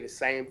 We would play the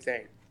same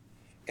thing.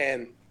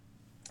 And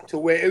to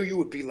where you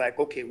would be like,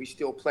 okay, we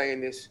still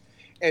playing this.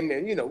 And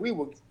then, we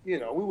were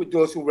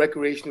doing some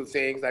recreational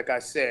things, like I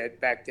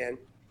said, back then.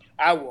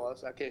 I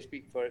can't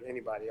speak for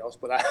anybody else,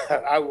 but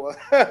I was.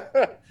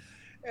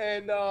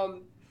 And,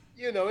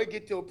 it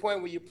get to a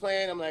point where you're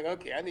playing, I'm like,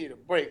 okay, I need a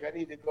break. I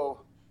need to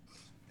go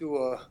do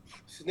a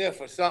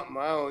sniff or something.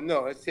 I don't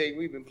know.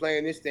 We've been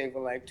playing this thing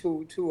for like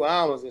 2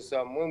 hours or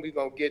something. When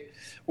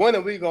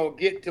are we going to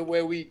get to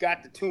where we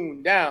got the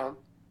tune down?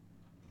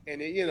 And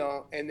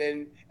and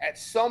then at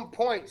some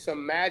point,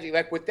 some magic,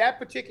 like with that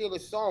particular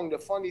song, the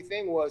funny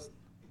thing was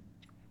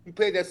we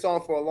played that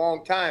song for a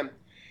long time,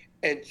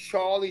 and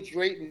Charlie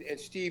Drayton and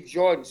Steve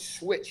Jordan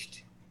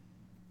switched,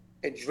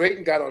 and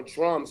Drayton got on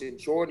drums and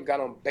Jordan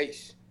got on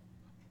bass.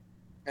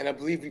 And I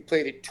believe we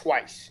played it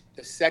twice.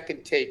 The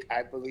second take,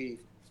 I believe,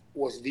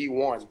 was the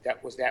one.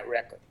 That was that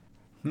record.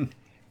 And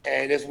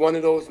it's one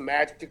of those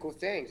magical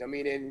things. I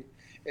mean, and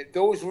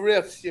those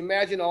riffs,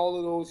 imagine all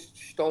of those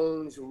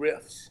Stones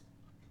riffs.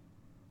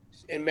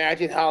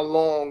 Imagine how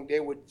long they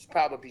would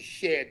probably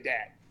shed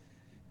that.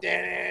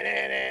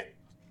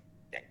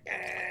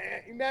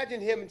 Imagine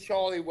him and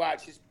Charlie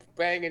Watts just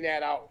banging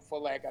that out for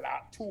like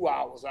 2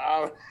 hours, an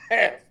hour and a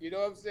half. You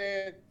know what I'm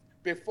saying?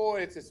 Before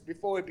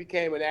it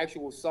became an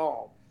actual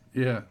song.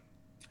 Yeah.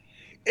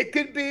 It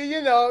could be,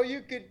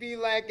 you could be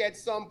like at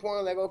some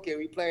point like, okay,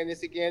 we playing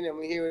this again and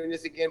we're hearing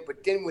this again.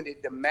 But then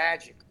the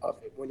magic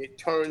of it, when it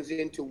turns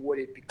into what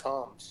it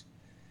becomes,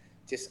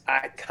 this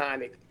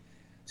iconic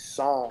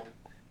song,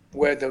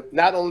 where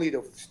not only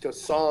the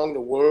song,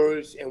 the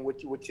words, and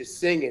what you're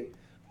singing,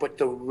 but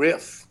the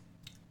riff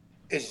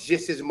is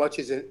just as much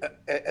as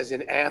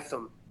an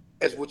anthem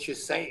as what you're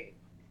saying,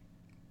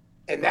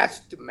 and that's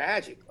the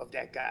magic of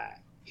that guy.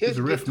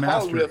 His riff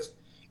guitar master. riffs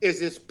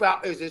is as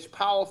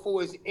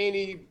powerful as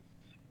any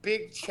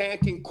big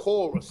chanting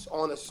chorus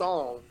on a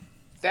song.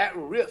 That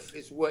riff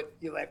is what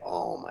you're like,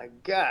 oh my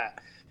God,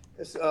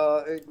 it's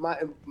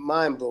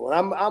mind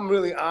blowing. I'm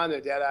really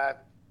honored that I've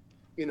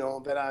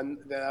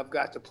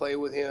got to play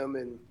with him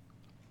and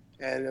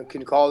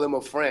can call him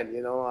a friend.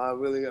 I'm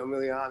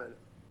really honored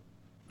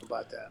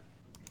about that.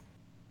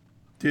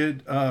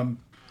 Did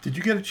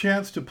you get a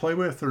chance to play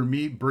with or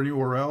meet Bernie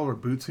Worrell or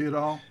Bootsy at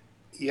all?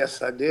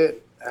 Yes, I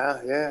did.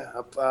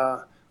 Yeah.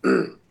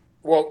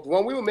 Well,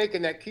 when we were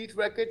making that Keith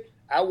record,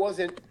 I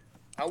wasn't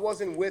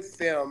with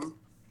them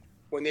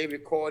when they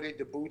recorded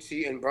the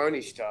Bootsy and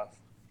Bernie stuff,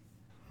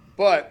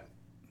 but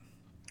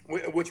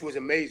which was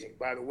amazing,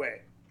 by the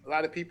way. A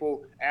lot of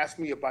people ask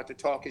me about the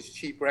Talk Is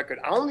Cheap record.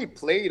 I only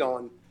played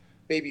on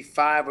maybe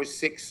 5 or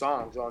 6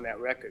 songs on that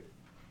record,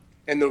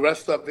 and the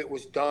rest of it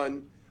was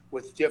done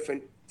with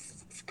different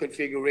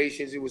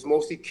configurations. It was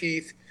mostly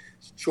Keith,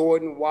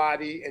 Jordan,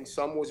 Waddy, and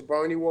some was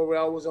Bernie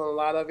Worrell was on a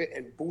lot of it,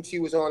 and Bootsy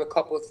was on a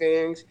couple of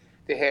things.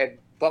 They had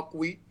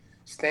Buckwheat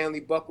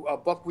from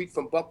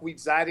Buckwheat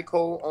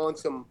Zydeco on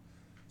some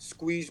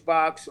squeeze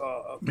box,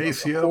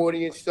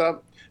 accordion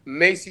stuff.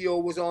 Maceo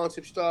was on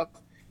some stuff.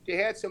 They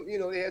had some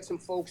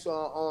folks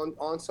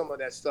on some of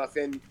that stuff,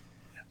 and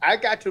I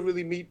got to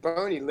really meet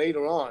Bernie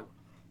later on.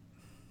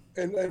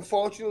 And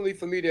unfortunately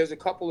for me, there's a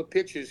couple of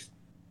pictures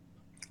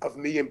of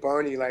me and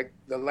Bernie, like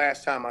the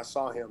last time I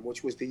saw him,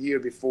 which was the year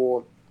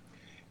before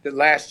the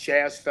last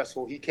jazz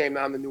festival. He came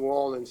down to New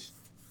Orleans,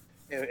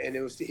 and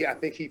it was, I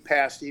think he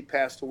passed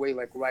away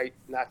like right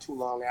not too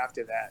long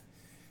after that.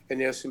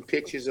 And there's some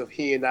pictures of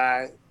he and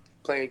I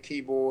playing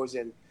keyboards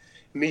and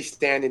me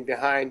standing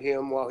behind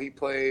him while he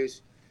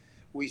plays.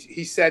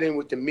 He sat in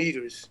with the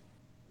Meters,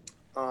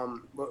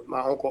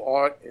 my Uncle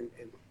Art and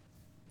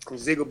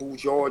Zigaboo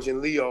George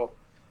and Leo,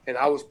 and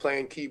I was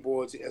playing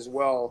keyboards as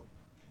well,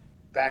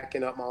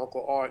 backing up my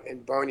Uncle Art,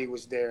 and Bernie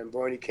was there, and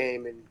Bernie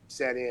came and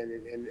sat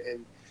in,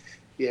 and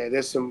yeah,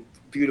 there's some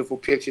beautiful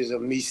pictures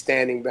of me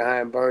standing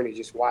behind Bernie,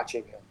 just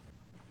watching him.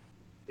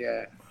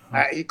 Yeah,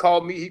 he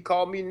called me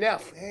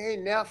Neff. Hey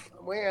Neff,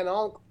 man,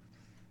 Uncle.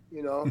 He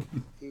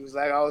was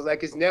like, I was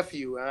like his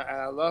nephew, and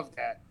I loved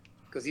that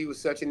because he was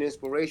such an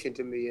inspiration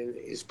to me, and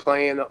he's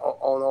playing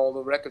on all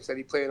the records that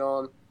he played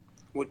on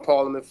with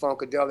Parliament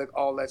Funkadelic,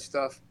 all that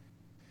stuff,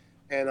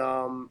 and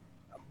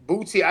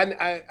Bootsy,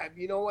 I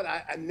you know what?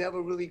 I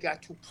never really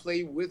got to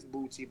play with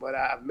Bootsy, but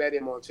I've met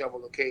him on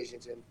several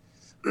occasions,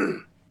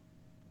 and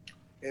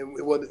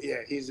it was,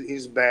 yeah,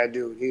 he's a bad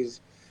dude.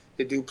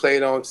 The dude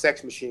played on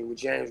Sex Machine with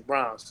James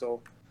Brown,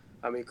 so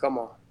I mean, come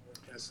on,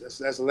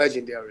 that's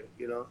legendary,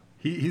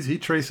 He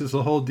traces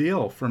the whole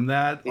deal from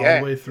that all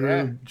the way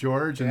through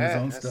George and his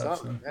own stuff.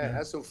 So,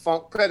 that's some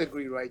funk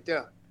pedigree right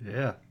there.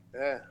 Yeah.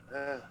 Yeah.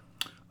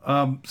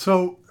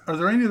 So, are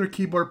there any other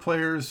keyboard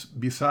players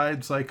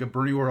besides like a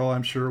Bernie Worrell?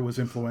 I'm sure was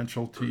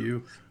influential to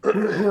you.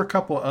 Who are a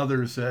couple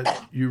others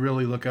that you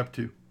really look up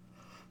to?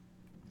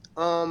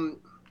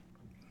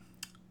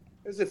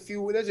 There's a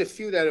few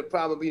that are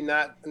probably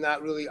not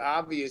really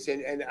obvious,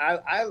 and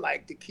I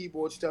like the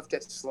keyboard stuff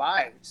that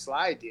Sly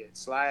did.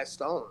 Sly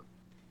Stone.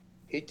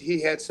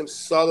 He had some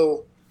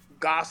subtle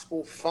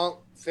gospel funk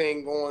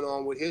thing going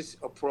on with his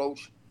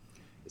approach.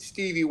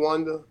 Stevie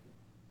Wonder.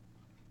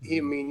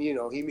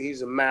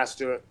 He's a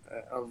master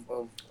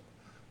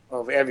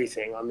of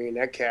everything. I mean,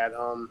 that cat.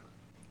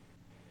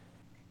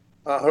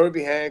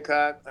 Herbie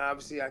Hancock.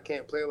 Obviously, I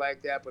can't play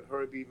like that, but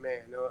Herbie,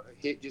 man,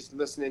 just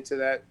listening to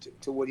that,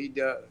 to what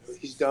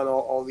he's done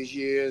all these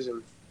years,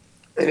 and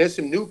there's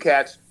some new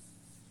cats.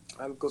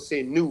 I'm gonna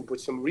say new,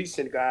 but some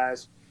recent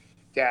guys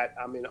that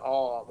I'm in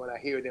awe when I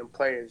hear them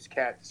play. This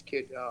cat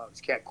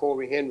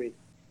Corey Henry.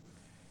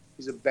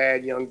 He's a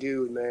bad young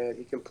dude, man.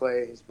 He can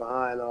play his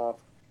behind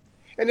off.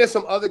 And there's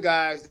some other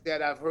guys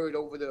that I've heard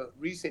over the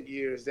recent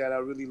years that I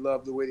really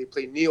love the way they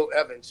play. Neil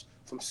Evans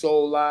from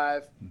Soul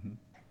Live.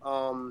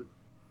 Mm-hmm.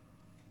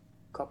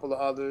 Couple of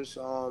others.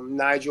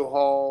 Nigel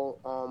Hall,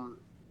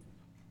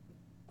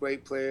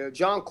 great player.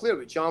 John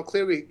Cleary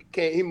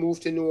he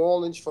moved to New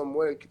Orleans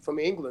from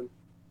England,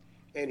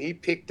 and he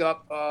picked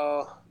up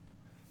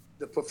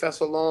the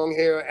Professor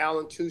Longhair,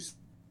 Alan Toussaint.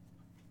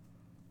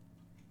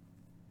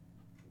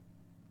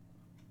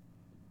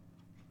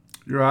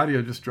 Your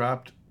audio just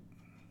dropped.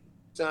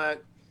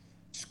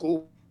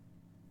 School.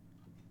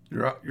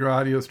 Your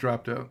audio's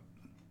dropped out.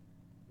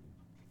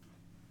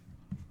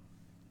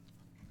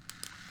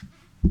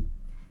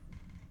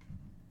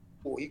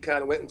 he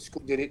kind of went in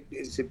school. Did it?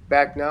 Is it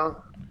back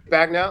now?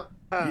 Back now?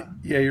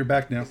 Yeah, you're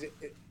back now.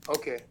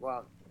 Okay,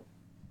 wow.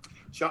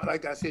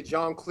 Like I said,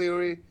 John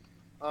Cleary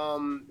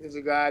is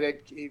a guy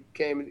that he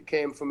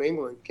came from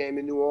England, came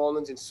to New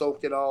Orleans and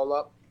soaked it all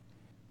up.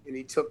 And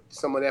he took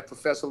some of that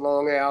Professor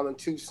Long Island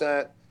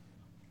Toussaint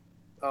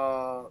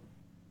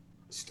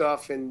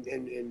stuff and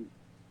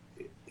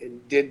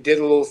did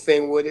a little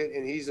thing with it,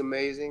 and he's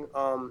amazing.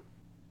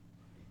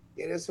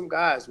 Yeah, there's some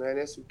guys, man.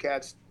 There's some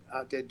cats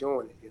out there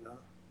doing it, you know.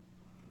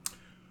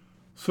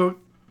 So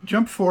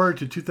jump forward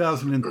to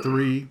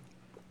 2003.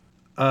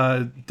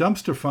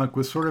 Dumpster Funk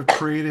was sort of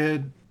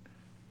created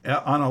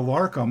on a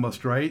lark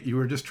almost, right? You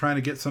were just trying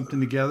to get something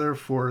together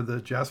for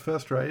the Jazz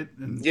Fest, right?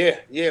 And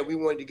yeah, we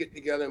wanted to get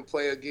together and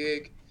play a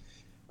gig.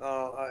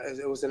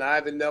 It was an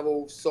Ivan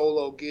Neville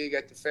solo gig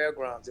at the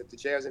fairgrounds at the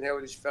Jazz and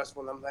Heritage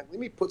Festival, and I'm like, let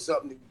me put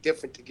something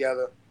different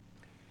together.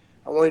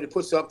 I wanted to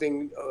put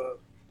something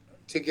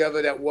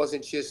together that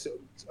wasn't just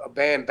a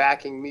band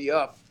backing me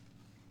up.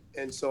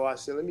 And so I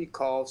said, let me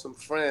call some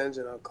friends,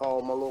 and I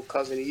called my little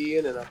cousin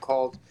Ian, and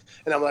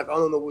I'm like, I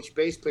don't know which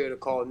bass player to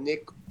call,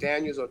 Nick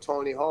Daniels or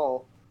Tony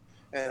Hall.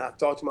 And I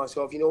thought to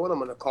myself, you know what, I'm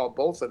going to call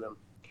both of them.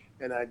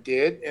 And I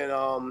did.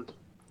 And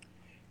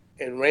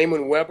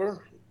Raymond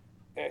Weber,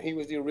 he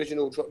was the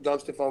original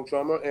Dumpster Funk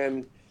drummer.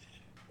 And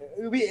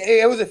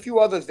there was a few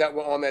others that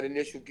were on that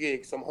initial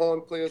gig. Some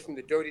horn players from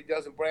the Dirty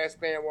Dozen Brass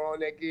Band were on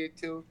that gig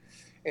too.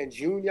 And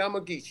Jun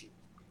Yamagichi.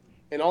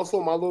 And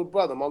also my little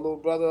brother,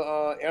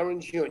 Aaron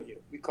Jr.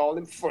 We called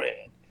him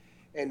Fred.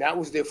 And that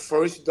was their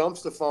first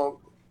Dumpster Funk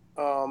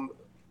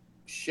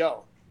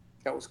show.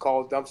 That was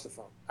called Dumpster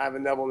Funk.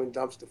 Ivan Neville and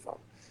Dumpster Funk.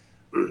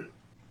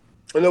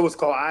 And it was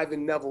called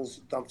Ivan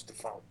Neville's Dumpster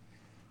Funk.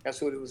 That's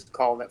what it was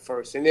called at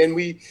first. And then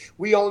we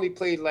only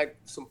played like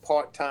some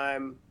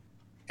part-time,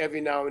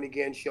 every now and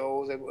again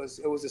shows. It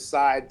was a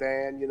side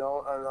band, you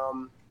know.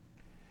 And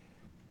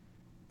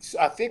so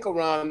I think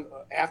around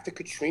after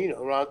Katrina,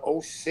 around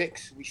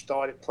 2006, we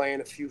started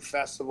playing a few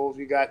festivals.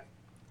 We got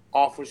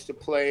offers to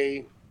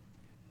play.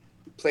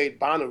 We played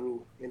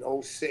Bonnaroo in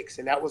 2006,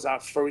 and that was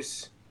our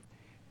first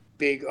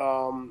big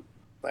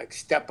like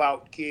step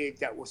out gig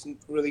that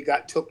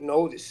took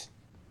notice.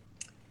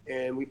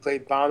 And we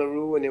played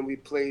Bonnaroo, and then we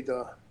played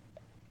the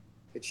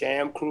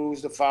Jam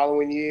Cruise the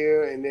following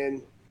year, and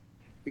then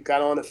we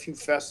got on a few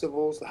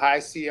festivals, the High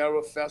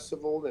Sierra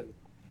Festival, and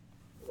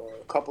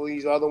a couple of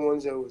these other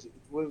ones.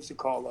 What was it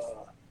called?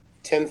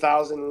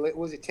 10,000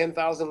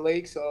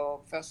 Lakes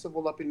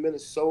Festival up in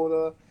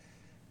Minnesota.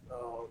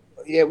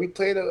 Yeah, we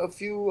played a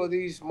few of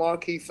these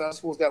marquee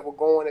festivals that were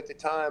going at the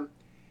time.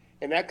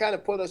 And that kind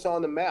of put us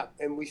on the map.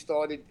 And we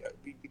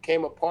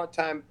became a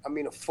full-time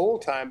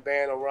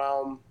band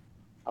around,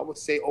 I would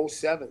say,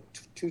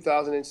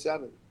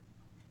 2007.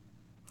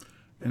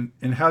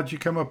 And how'd you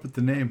come up with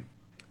the name?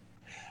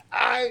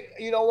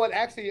 You know what?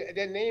 Actually,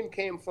 that name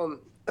came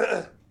from,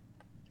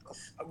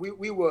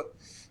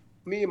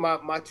 me and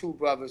my two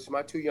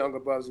younger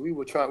brothers, we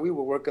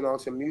were working on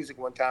some music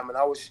one time, and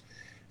I was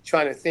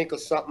trying to think of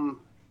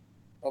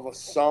a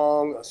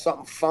song or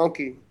something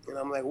funky, and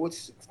I'm like,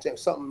 what's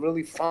something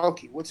really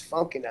funky? What's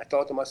funky? And I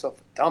thought to myself,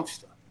 a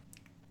dumpster.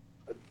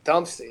 A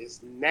dumpster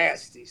is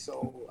nasty,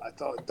 so I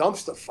thought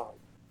Dumpster Funk.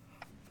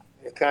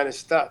 And it kind of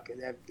stuck,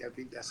 and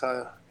that's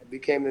how it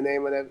became the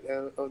name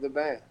of the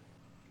band.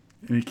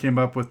 And you came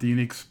up with the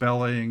unique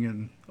spelling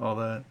and all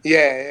that.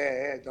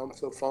 Yeah.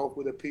 Dumpster Funk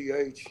with a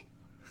PH.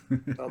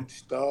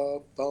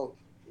 Dumpster Funk.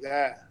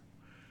 Yeah.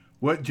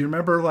 What do you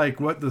remember? Like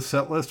what the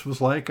set list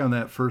was like on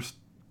that first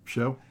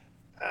show?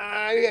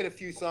 We had a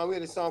few songs. We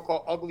had a song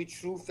called Ugly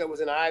Truth that was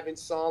an Ivan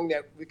song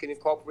that we can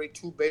incorporate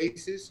two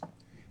basses.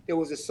 There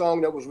was a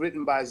song that was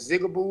written by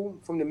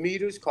Zigaboo from the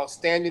Meters called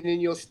Standing in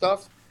Your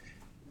Stuff.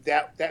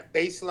 That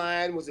bass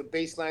line was a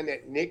bass line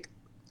that Nick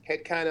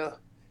had kind of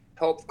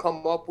helped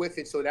come up with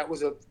it. So that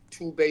was a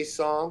two bass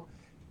song.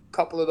 A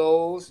couple of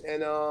those.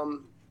 And a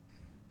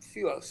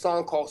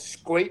song called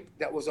Scrape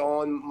that was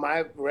on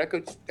my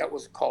record that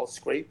was called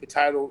Scrape, the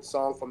title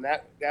song from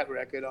that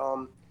record.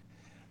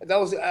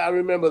 I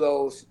remember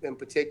those in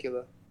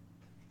particular.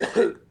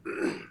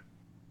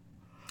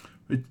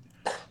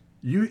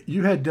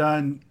 You had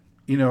done,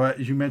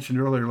 as you mentioned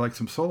earlier, like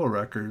some solo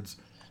records,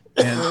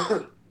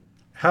 and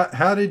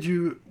how did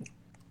you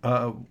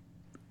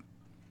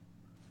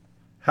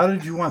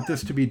want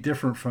this to be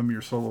different from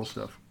your solo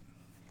stuff?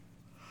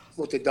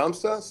 With the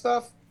Dumpster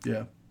stuff?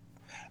 Yeah.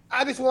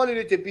 I just wanted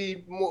it to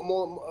be more.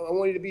 I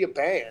wanted it to be a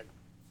band,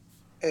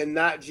 and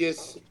not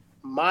just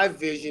my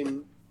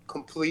vision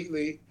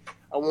completely.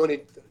 I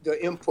wanted the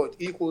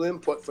equal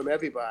input from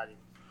everybody,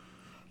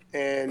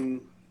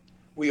 and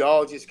we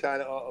all just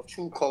kind of a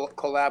true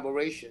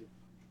collaboration,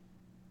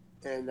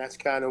 and that's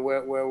kind of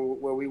where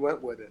we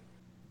went with it.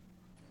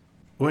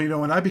 Well,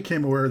 when I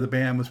became aware of the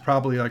band was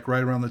probably like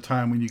right around the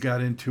time when you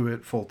got into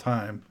it full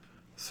time,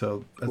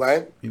 so that's,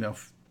 right,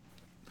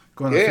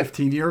 going on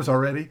 15 years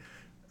already.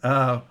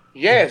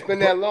 It's been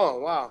that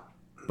long. Wow.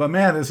 But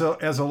man, as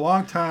a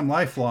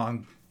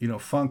lifelong,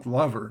 funk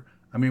lover,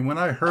 I mean, when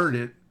I heard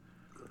it,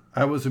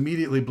 I was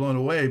immediately blown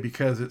away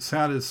because it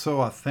sounded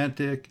so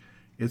authentic.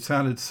 It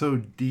sounded so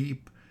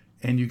deep.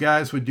 And you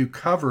guys would do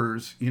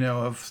covers,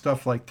 of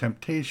stuff like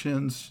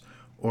Temptations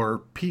or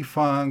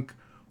P-Funk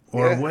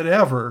or Yeah.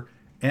 whatever.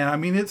 And I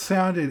mean, it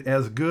sounded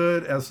as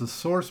good as the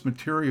source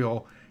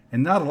material.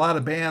 And not a lot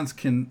of bands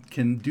can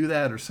do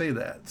that or say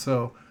that.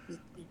 So,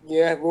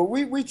 Yeah. Well,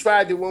 we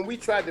tried to when we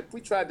tried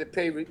to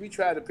pay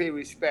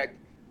respect,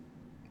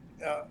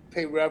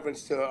 pay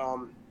reverence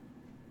to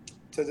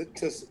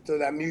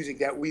that music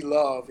that we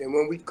love, and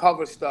when we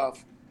cover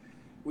stuff,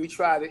 we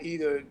try to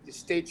either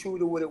stay true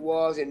to what it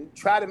was and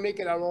try to make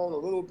it our own a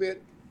little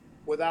bit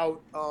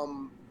without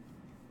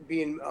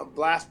being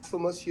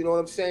blasphemous. You know what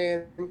I'm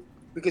saying?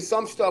 Because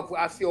some stuff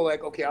I feel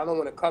like, okay, I don't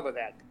want to cover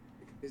that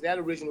because that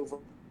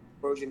original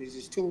version is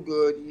just too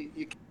good.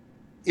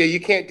 Yeah,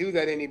 you can't do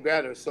that any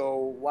better. So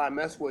why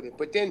mess with it?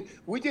 But then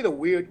we did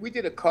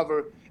a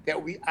cover that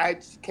I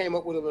came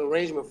up with an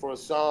arrangement for a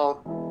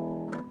song,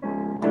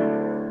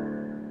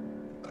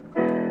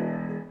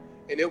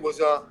 and it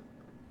was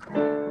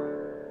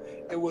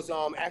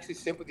actually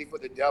Sympathy for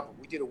the Devil.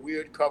 We did a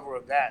weird cover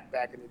of that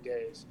back in the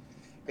days,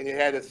 and it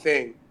had a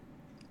thing.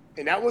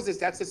 And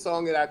that's a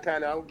song that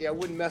I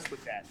wouldn't mess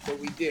with that, but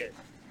we did.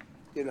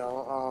 You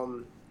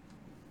know,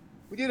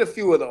 we did a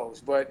few of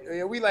those, but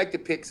we like to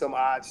pick some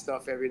odd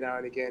stuff every now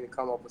and again and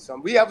come up with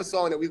some. We have a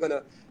song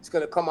that it's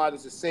gonna come out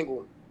as a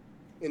single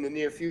in the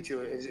near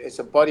future. It's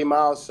a Buddy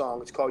Miles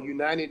song. It's called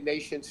United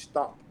Nations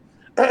Stomp.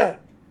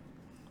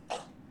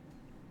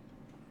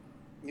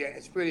 Yeah,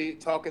 it's pretty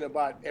talking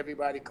about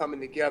everybody coming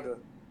together,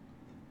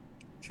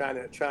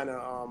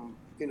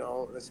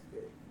 let's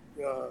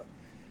uh,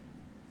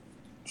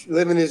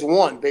 living as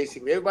one,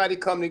 basically. Everybody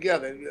come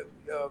together,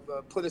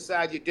 put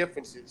aside your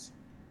differences.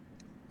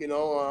 We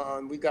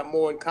got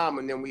more in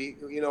common than we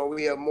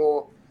have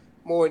more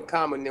in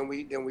common than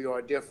we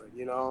are different.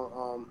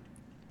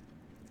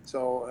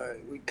 So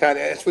we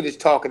that's what it's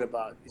talking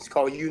about. It's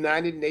called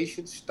United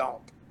Nations Stomp.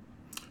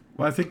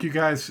 well, I think you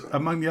guys,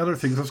 among the other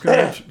things, I was going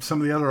to mention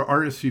some of the other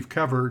artists you've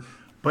covered.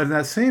 But in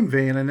that same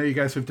vein, I know you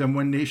guys have done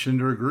One Nation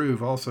Under a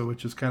Groove also,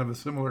 which is kind of a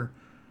similar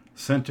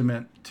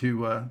sentiment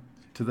to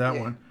that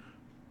Yeah, one. yeah,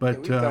 But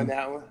we've done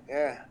that one.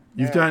 Yeah,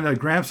 you've yeah. done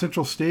Graham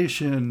Central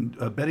Station,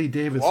 Betty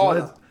Davis,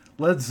 Water.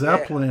 Led Yeah,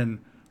 Zeppelin,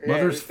 yeah,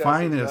 Mother's we've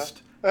done some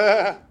stuff.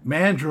 Finest,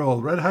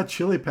 Mandrill, Red Hot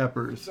Chili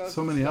Peppers, Done so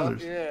some many stuff.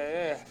 others. Yeah,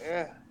 yeah,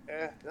 yeah,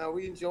 yeah. No,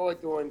 we enjoy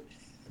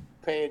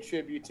paying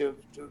tribute to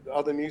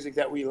other music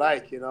that we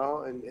like,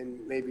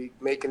 and maybe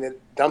making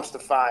it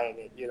dumpsterifying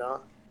it.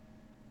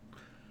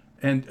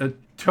 And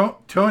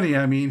Tony,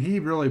 I mean, he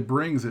really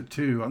brings it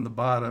too on the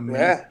bottom. And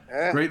Yeah,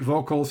 yeah, great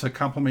vocals that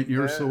complement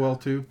yours so yeah. well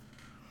too.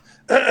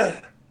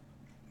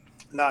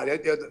 No,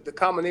 the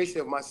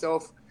combination of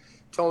myself,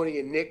 Tony,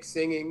 and Nick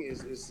singing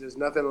is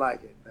nothing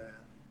like it, man.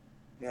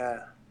 Yeah.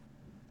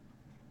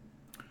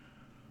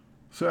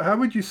 So how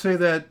would you say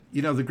that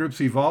the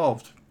group's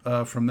evolved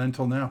from then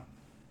till now?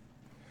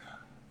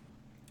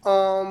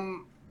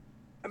 Um,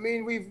 I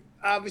mean, we've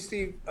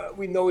obviously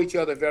we know each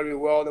other very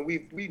well, and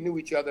we knew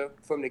each other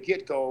from the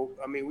get go.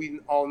 I mean, we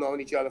all known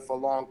each other for a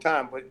long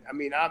time, but I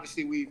mean,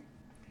 obviously we've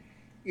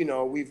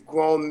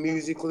grown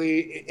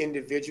musically,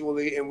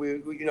 individually, and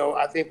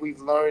I think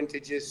we've learned to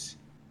just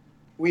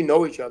we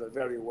know each other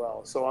very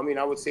well. So I mean,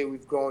 I would say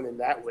we've grown in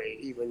that way,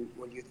 even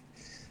when you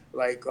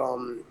like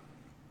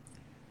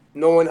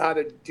knowing how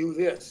to do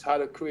this, how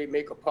to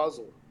make a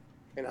puzzle,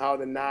 and how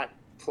to not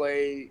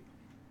play,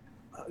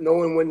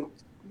 knowing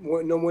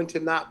when to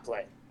not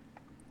play.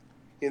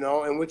 And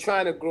we're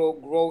trying to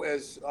grow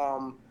as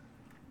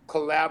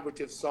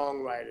collaborative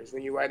songwriters.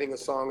 When you're writing a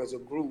song as a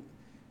group,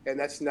 and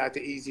that's not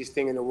the easiest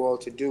thing in the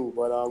world to do,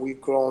 but we've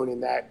grown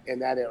in that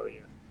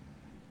area,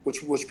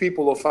 which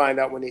people will find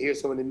out when they hear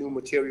some of the new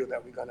material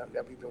that we've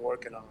been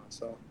working on.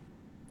 So,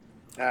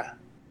 yeah,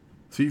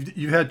 So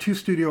you've had 2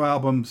 studio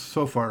albums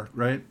so far,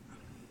 right?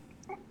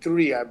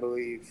 3, I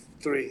believe,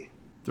 3.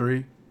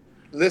 3.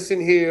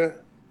 Listen here,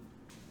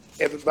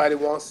 everybody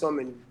wants some,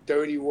 in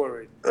Dirty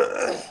Word.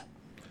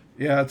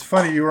 Yeah, it's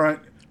funny you were on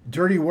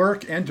Dirty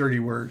Work and Dirty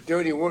Word.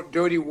 Dirty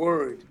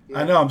Word. I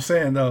Yeah, know. I'm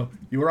saying though,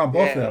 you were on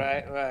both yeah,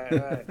 of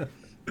them. right.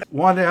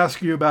 Wanted to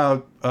ask you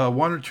about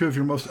one or two of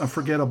your most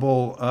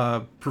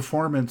unforgettable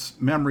performance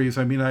memories.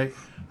 I mean, I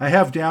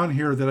have down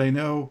here that I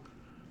know,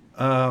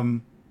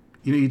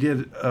 you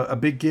did a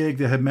big gig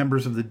that had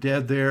members of the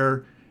Dead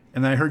there,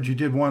 and I heard you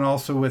did one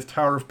also with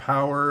Tower of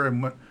Power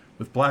and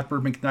with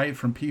Blackbird McKnight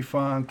from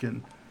P-Funk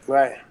and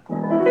Right.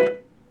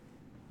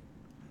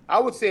 I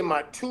would say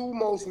my 2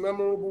 most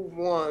memorable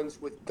ones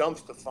with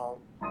Dumpster Funk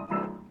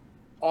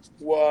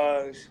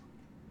was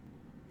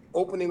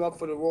opening up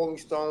for the Rolling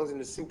Stones in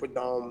the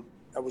Superdome.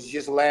 That was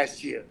just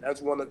last year.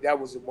 One of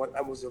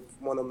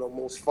the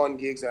most fun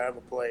gigs I ever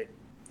played.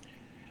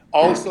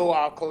 Also,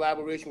 our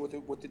collaboration with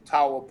the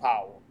Tower of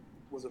Power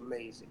was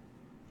amazing.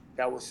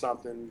 That was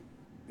something.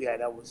 Yeah,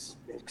 that was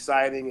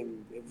exciting,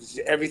 and it was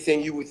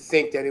everything you would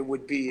think that it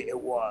would be. It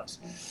was.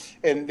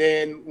 And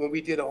then when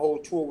we did a whole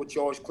tour with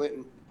George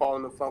Clinton, Paul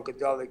and the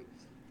Funkadelic,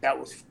 that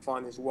was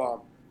fun as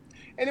well.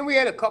 And then we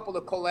had a couple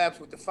of collabs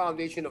with the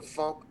Foundation of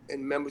Funk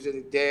and Members of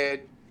the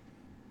Dead,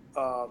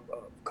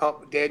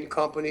 Dead and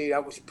Company.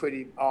 That was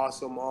pretty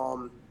awesome.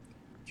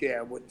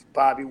 Yeah, with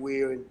Bobby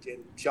Weir and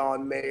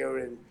John Mayer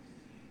and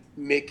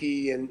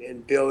Mickey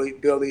and Billy.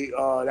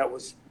 That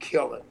was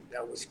killing.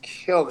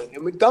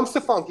 And with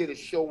Dumpster Funk did a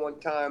show one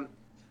time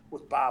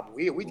with Bob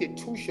Weir. We did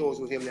 2 shows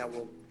with him that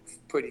were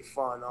pretty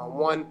fun.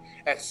 One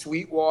at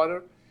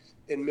Sweetwater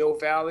in Mill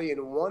Valley,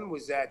 and one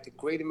was at the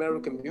Great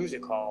American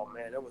Music Hall.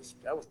 Man, that was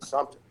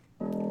something.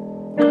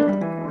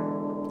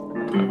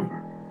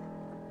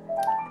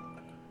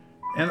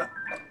 And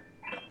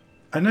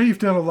I know you've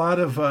done a lot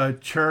of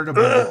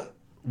charitable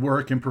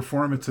work and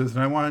performances,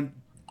 and I want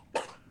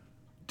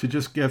to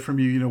just get from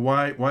you,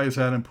 why is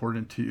that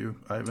important to you,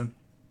 Ivan?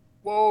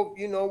 Well,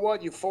 you know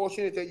what? You're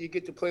fortunate that you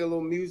get to play a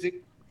little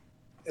music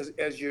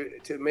as you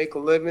to make a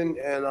living,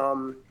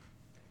 and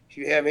if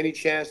you have any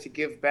chance to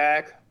give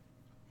back,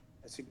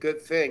 that's a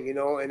good thing,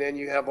 And then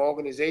you have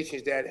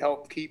organizations that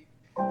help keep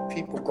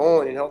people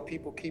going and help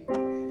people keep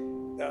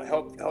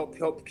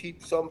help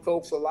keep some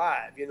folks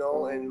alive,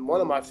 And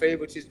one of my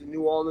favorites is the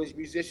New Orleans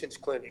Musicians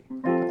Clinic,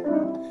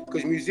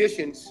 because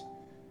musicians,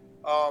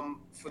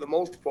 for the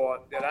most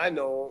part, that I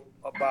know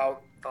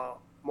about,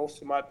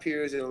 most of my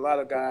peers and a lot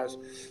of guys,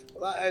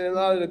 and a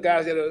lot of the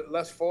guys that are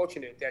less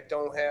fortunate, that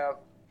don't have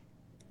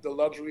the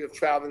luxury of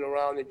traveling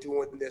around and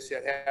doing this,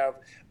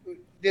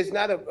 there's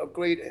not a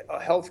great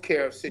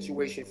healthcare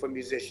situation for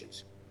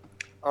musicians.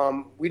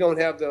 We don't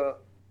have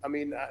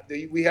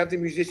we have the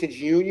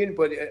musicians union,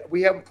 but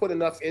we haven't put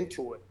enough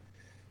into it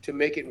to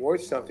make it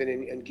worth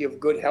something and give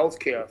good health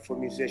care for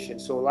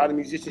musicians. So a lot of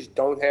musicians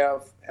don't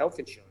have health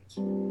insurance.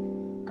 So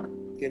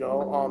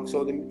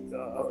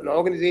an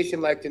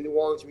organization like the New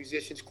Orleans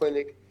Musicians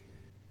Clinic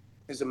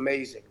is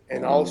amazing.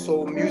 And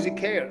also Music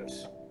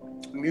Cares,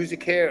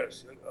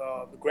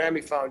 the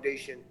Grammy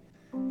Foundation,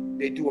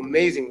 they do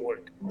amazing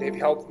work. They've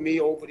helped me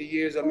over the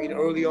years.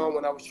 Early on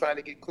when I was trying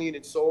to get clean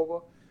and sober,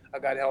 I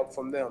got help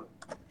from them.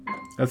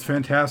 That's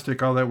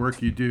fantastic, all that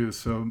work you do.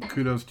 So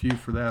kudos to you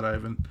for that,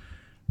 Ivan.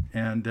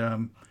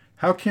 And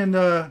how can,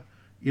 I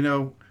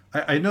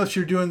noticed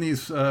you're doing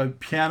these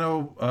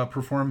piano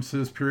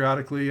performances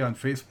periodically on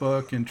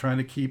Facebook and trying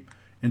to keep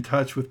in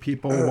touch with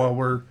people while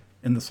we're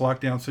in this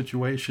lockdown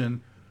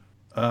situation.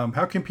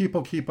 How can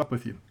people keep up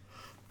with you?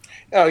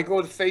 You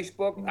go to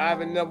Facebook,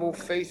 Ivan Neville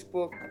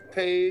Facebook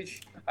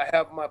page. I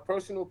have my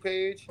personal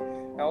page.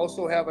 I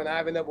also have an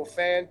Ivan Neville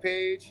fan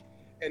page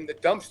and the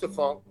Dumpster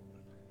Funk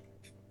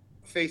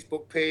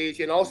Facebook page,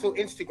 and also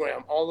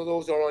Instagram. All of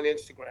those are on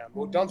Instagram.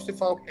 Well, Dumpster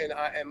Funk and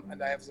I have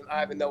an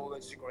Ivan Neville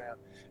Instagram,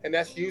 and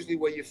that's usually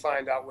where you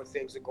find out what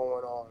things are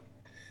going on.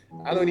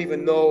 I don't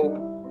even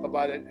know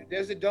about it.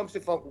 There's a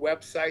Dumpster Funk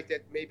website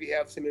that maybe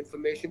have some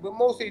information, but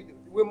mostly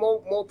we're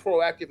more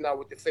proactive now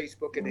with the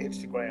Facebook and the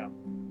Instagram.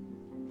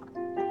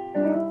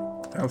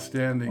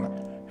 Outstanding.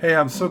 Hey,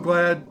 I'm so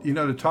glad,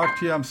 to talk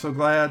to you. I'm so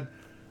glad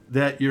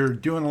that you're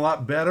doing a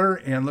lot better,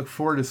 and look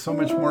forward to so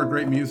much more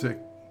great music.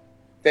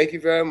 Thank you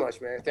very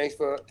much, man. Thanks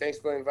for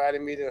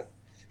inviting me to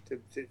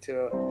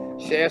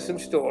share some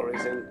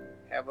stories and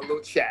have a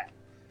little chat.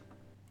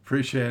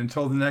 Appreciate it.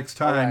 Until the next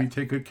time, You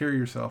take good care of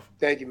yourself.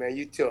 Thank you, man.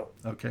 You too.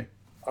 Okay.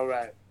 All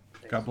right.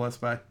 God bless.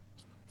 Bye.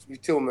 You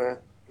too, man.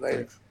 Later.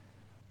 Thanks.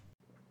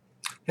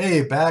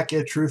 Hey, back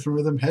at Truth and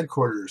Rhythm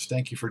headquarters.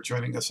 Thank you for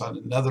joining us on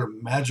another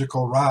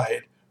magical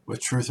ride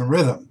with Truth and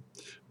Rhythm.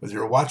 Whether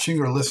you're watching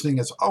or listening,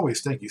 as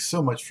always, thank you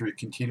so much for your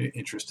continued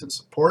interest and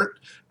support.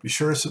 Be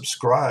sure to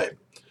subscribe.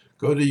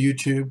 Go to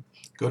YouTube.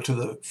 Go to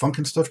the Funk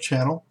and Stuff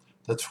channel.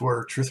 That's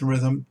where Truth and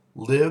Rhythm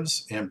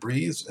lives and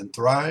breathes and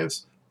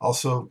thrives.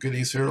 Also,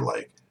 goodies here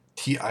like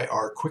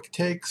TIR Quick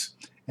Takes.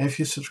 And if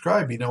you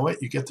subscribe, you know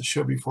what? You get the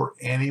show before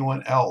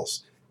anyone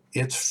else.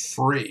 It's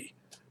free.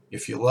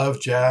 If you love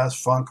jazz,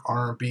 funk,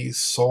 R&B,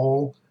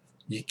 soul,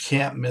 you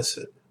can't miss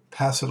it.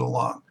 Pass it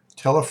along.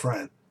 Tell a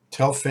friend.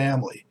 Tell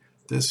family.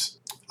 This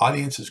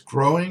audience is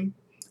growing,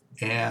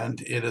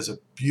 and it is a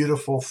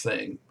beautiful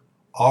thing,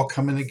 all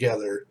coming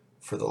together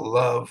for the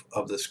love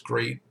of this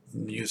great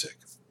music.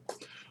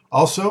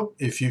 Also,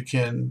 if you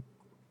can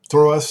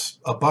throw us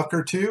a buck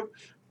or two,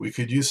 we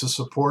could use the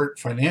support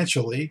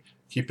financially,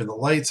 keeping the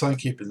lights on,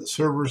 keeping the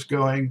servers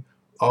going,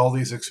 all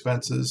these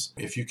expenses.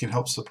 If you can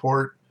help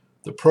support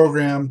the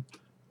program,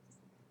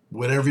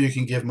 whatever you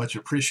can give, much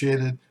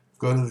appreciated.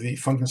 Go to the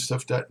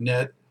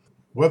funkandstuff.net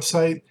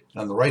website.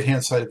 On the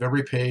right-hand side of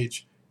every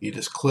page, you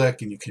just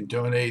click and you can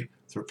donate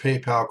through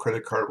PayPal,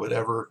 credit card,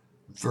 whatever.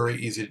 Very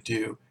easy to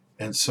do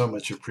and so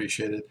much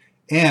appreciated.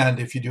 And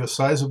if you do a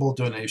sizable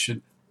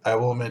donation, I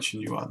will mention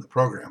you on the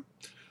program.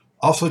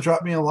 Also,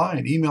 drop me a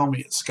line. Email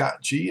me at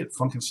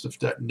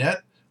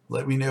scottg@funkandstuff.net.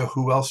 Let me know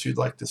who else you'd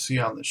like to see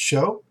on the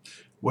show,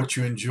 what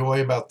you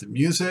enjoy about the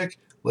music.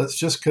 Let's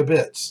just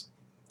kibitz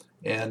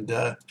and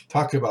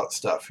talk about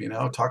stuff,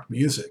 talk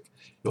music.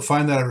 You'll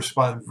find that I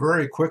respond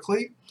very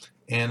quickly,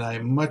 and I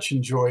much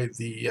enjoy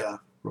the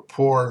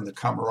rapport and the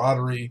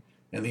camaraderie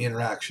and the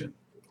interaction.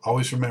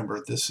 Always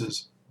remember, this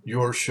is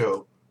your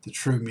show, The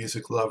True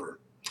Music Lover.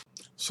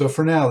 So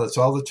for now, that's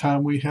all the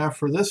time we have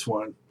for this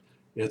one.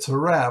 It's a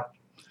wrap.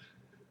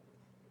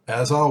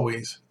 As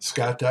always,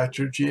 Scott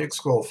Dr.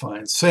 GX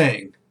Goldfine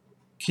saying,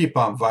 keep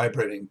on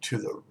vibrating to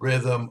the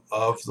rhythm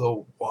of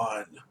the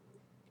one.